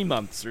for 3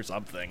 months or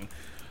something.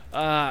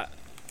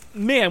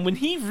 Man, when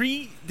he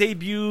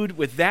re-debuted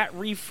with that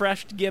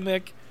refreshed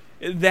gimmick,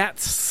 that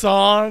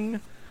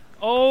song,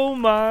 oh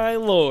my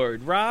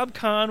lord. Rob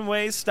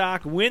Conway's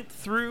stock went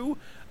through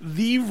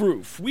the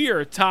roof. We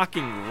are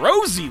talking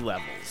Rosie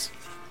levels.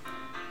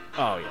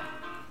 Oh, yeah.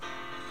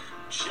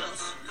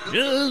 Just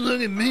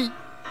look at me.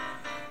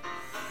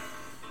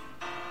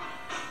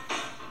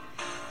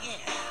 Yeah.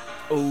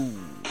 Oh.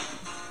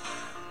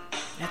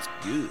 That's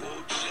good.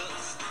 Oh,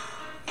 just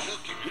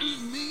look at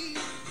me.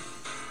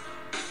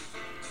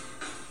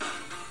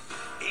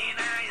 Ain't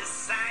I a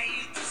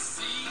sight to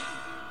see?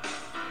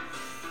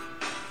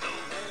 The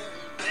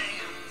whole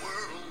damn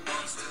world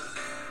wants to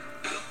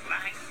look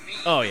like me.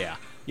 Oh, yeah.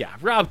 Yeah,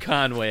 Rob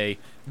Conway,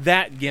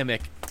 that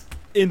gimmick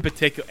in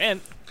particular. And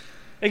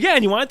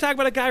again, you want to talk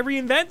about a guy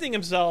reinventing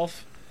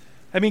himself?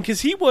 I mean,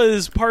 because he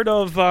was part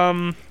of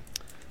La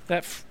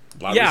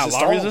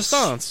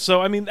Resistance.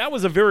 So I mean, that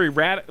was a very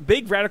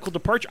big radical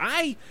departure.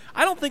 I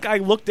don't think I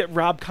looked at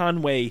Rob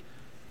Conway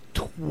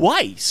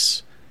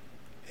twice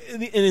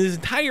in his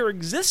entire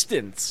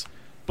existence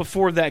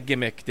before that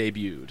gimmick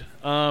debuted.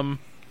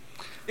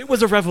 It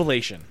was a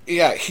revelation.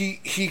 Yeah,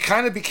 he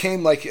kind of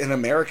became like an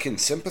American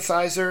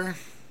sympathizer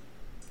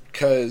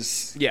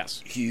because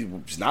he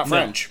was not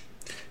French.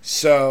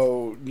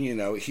 So, you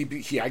know,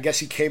 he I guess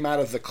he came out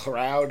of the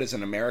crowd as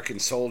an American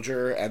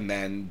soldier and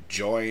then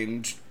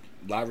joined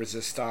La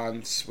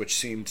Resistance, which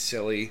seemed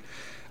silly.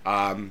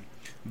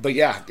 But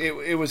yeah,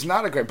 it was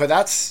not a great... But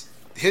that's...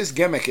 His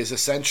gimmick is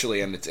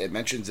essentially, and it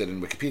mentions it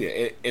in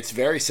Wikipedia, it's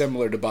very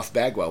similar to Buff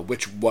Bagwell,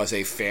 which was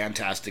a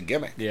fantastic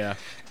gimmick. Yeah.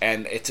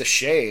 And it's a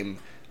shame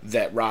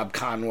that Rob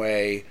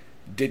Conway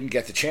didn't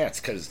get the chance,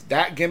 because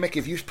that gimmick,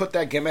 if you put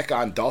that gimmick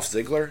on Dolph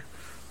Ziggler,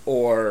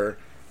 or,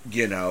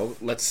 you know,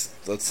 let's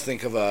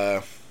think of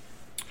I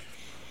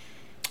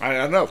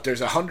don't know,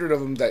 there's 100 of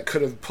them that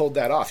could have pulled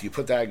that off. You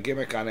put that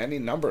gimmick on any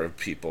number of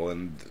people,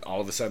 and all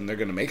of a sudden they're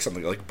going to make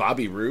something. Like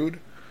Bobby Roode.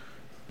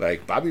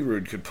 Like, Bobby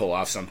Roode could pull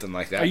off something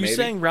like that. Are you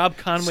saying Rob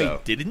Conway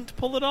didn't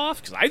pull it off?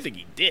 Because I think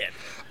he did.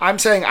 I'm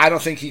saying I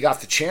don't think he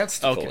got the chance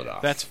to pull it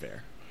off. That's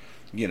fair.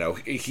 You know,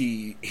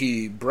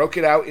 he broke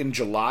it out in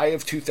July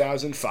of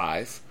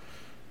 2005,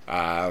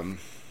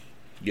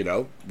 you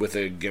know, with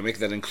a gimmick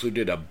that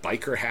included a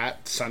biker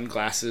hat,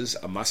 sunglasses,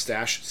 a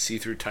mustache,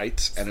 see-through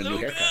tights, and a new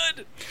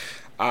haircut.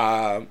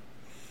 Good.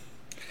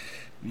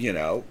 You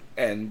know,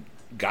 and...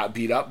 got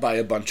beat up by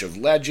a bunch of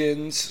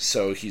legends,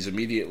 so he's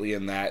immediately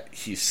in that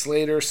Heath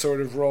Slater sort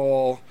of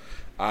role,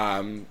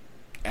 and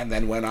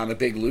then went on a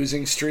big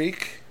losing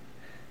streak,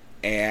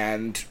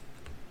 and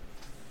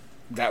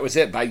that was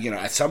it. By, you know,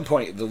 at some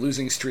point the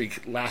losing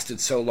streak lasted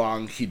so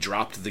long he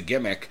dropped the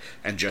gimmick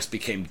and just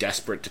became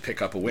desperate to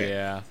pick up a win.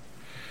 Yeah.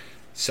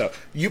 So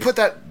you put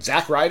that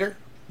Zack Ryder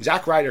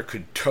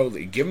could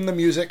totally give him the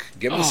music,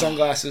 give him the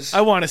sunglasses.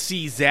 I want to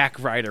see Zack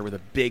Ryder with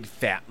a big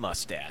fat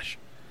mustache.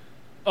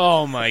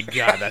 Oh my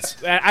God,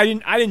 I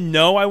didn't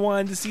know I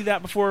wanted to see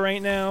that before right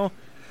now,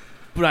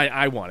 but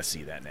I want to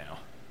see that now.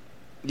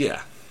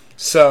 Yeah.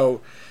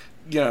 So,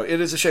 you know, it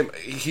is a shame.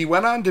 He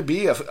went on to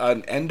be an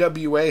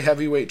NWA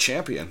heavyweight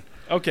champion.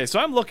 Okay, so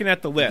I'm looking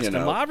at the list, You know.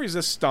 and La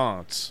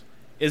Resistance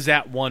is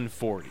at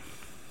 140.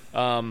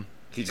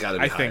 He's got to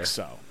be higher. I think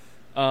so.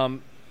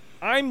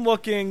 I'm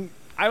looking,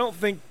 I don't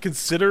think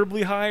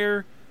considerably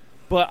higher,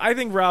 but I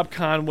think Rob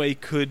Conway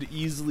could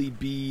easily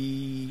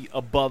be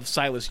above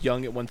Silas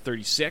Young at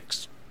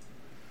 136.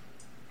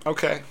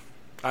 Okay.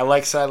 I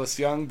like Silas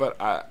Young, but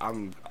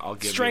I'll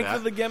give Strength you that.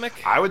 of the gimmick?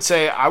 I would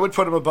say I would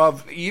put him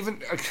above,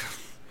 even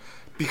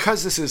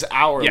because this is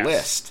our Yes.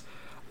 list.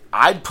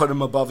 I'd put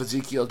him above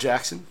Ezekiel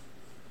Jackson.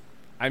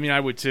 I mean, I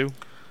would too.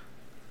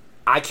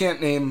 I can't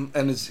name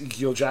an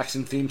Ezekiel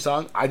Jackson theme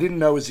song. I didn't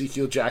know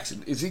Ezekiel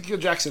Jackson. Ezekiel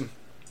Jackson,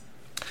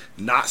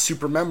 not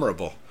super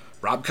memorable.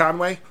 Rob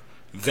Conway,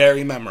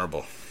 very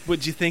memorable.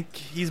 Would you think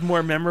he's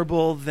more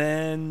memorable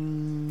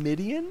than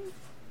Midian?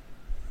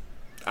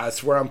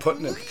 That's where I'm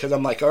putting it, because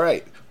I'm like, all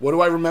right, what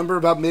do I remember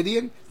about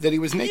Midian? That he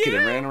was naked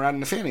and ran around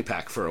in a fanny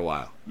pack for a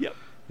while. Yep.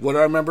 What do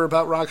I remember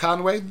about Rob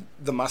Conway?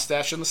 The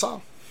mustache and the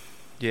song.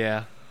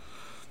 Yeah.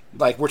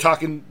 Like, we're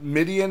talking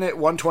Midian at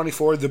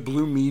 124, the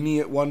Blue Meanie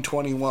at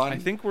 121. I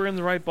think we're in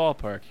the right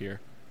ballpark here.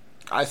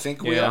 I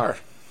think we Yeah. are.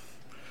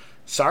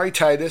 Sorry,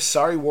 Titus.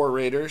 Sorry, War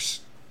Raiders.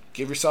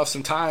 Give yourself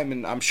some time,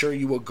 and I'm sure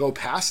you will go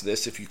past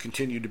this if you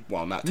continue to...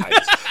 Well, not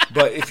Titus,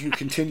 but if you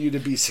continue to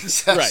be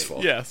successful.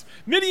 Right, yes.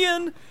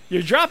 Midian,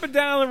 you're dropping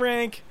down the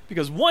rank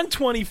because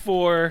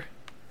 124,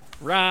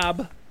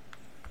 Rob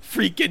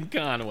freaking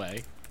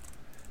Conway.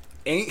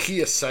 Ain't he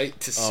a sight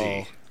to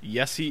see? Oh,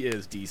 yes, he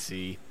is,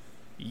 DC.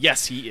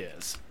 Yes, he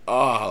is.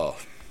 Oh.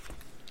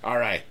 All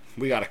right.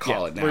 We got to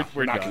call it now.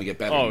 We're not going to get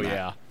better than that.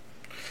 Yeah.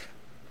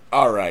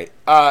 All right.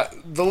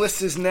 The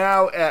list is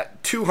now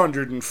at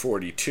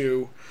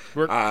 242.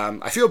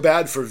 I feel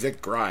bad for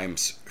Vic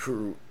Grimes,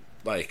 who,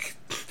 like,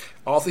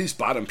 all these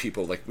bottom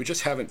people, like, we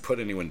just haven't put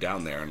anyone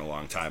down there in a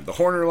long time. The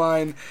Horner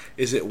line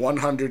is at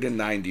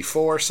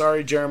 194.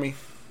 Sorry, Jeremy.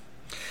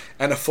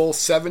 And a full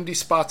 70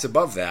 spots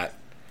above that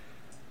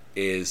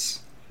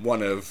is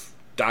one of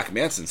Doc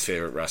Manson's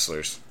favorite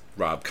wrestlers,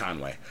 Rob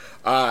Conway.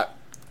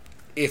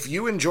 If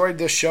you enjoyed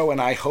this show, and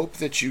I hope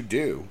that you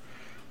do,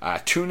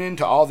 tune in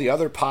to all the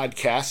other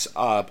podcasts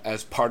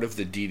as part of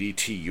the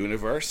DDT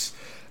universe.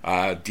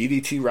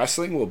 DDT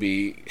Wrestling will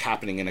be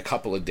happening in a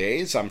couple of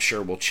days. I'm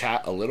sure we'll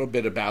chat a little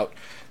bit about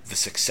the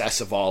success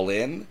of All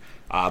In.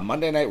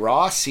 Monday Night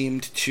Raw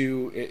seemed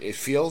to... It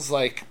feels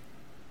like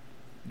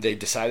they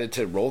decided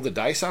to roll the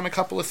dice on a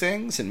couple of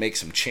things and make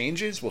some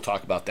changes. We'll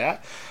talk about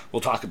that.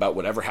 We'll talk about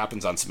whatever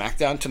happens on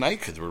SmackDown tonight,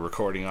 because we're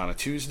recording on a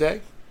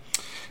Tuesday.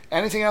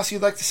 Anything else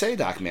you'd like to say,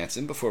 Doc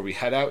Manson, before we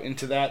head out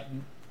into that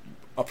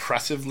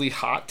oppressively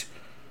hot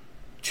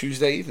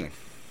Tuesday evening?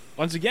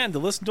 Once again, to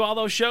listen to all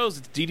those shows,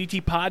 it's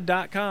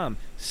ddtpod.com.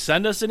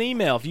 Send us an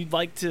email if you'd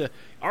like to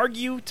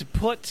argue, to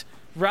put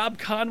Rob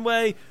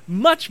Conway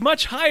much,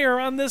 much higher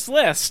on this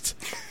list.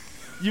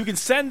 You can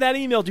send that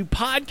email to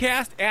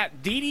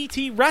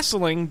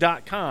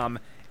podcast@ddtwrestling.com.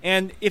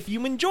 And if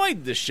you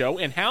enjoyed this show,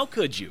 and how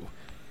could you,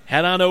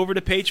 head on over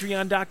to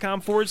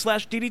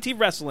patreon.com/DDT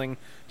Wrestling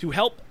to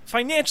help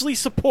financially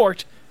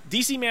support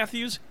DC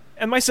Matthews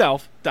and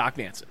myself, Doc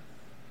Manson.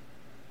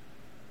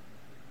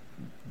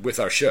 With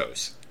our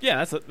shows.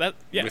 Yeah,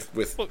 yeah.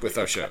 With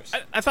our shows.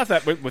 I thought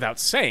that without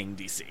saying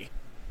DC.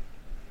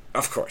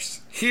 Of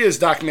course. He is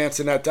Doc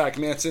Manson at Doc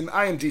Manson.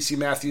 I am DC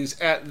Matthews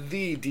at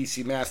the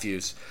DC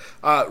Matthews.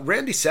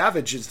 Randy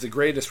Savage is the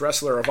greatest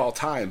wrestler of all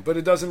time, but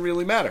it doesn't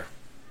really matter.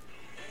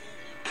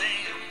 Damn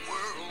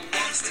world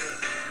wants to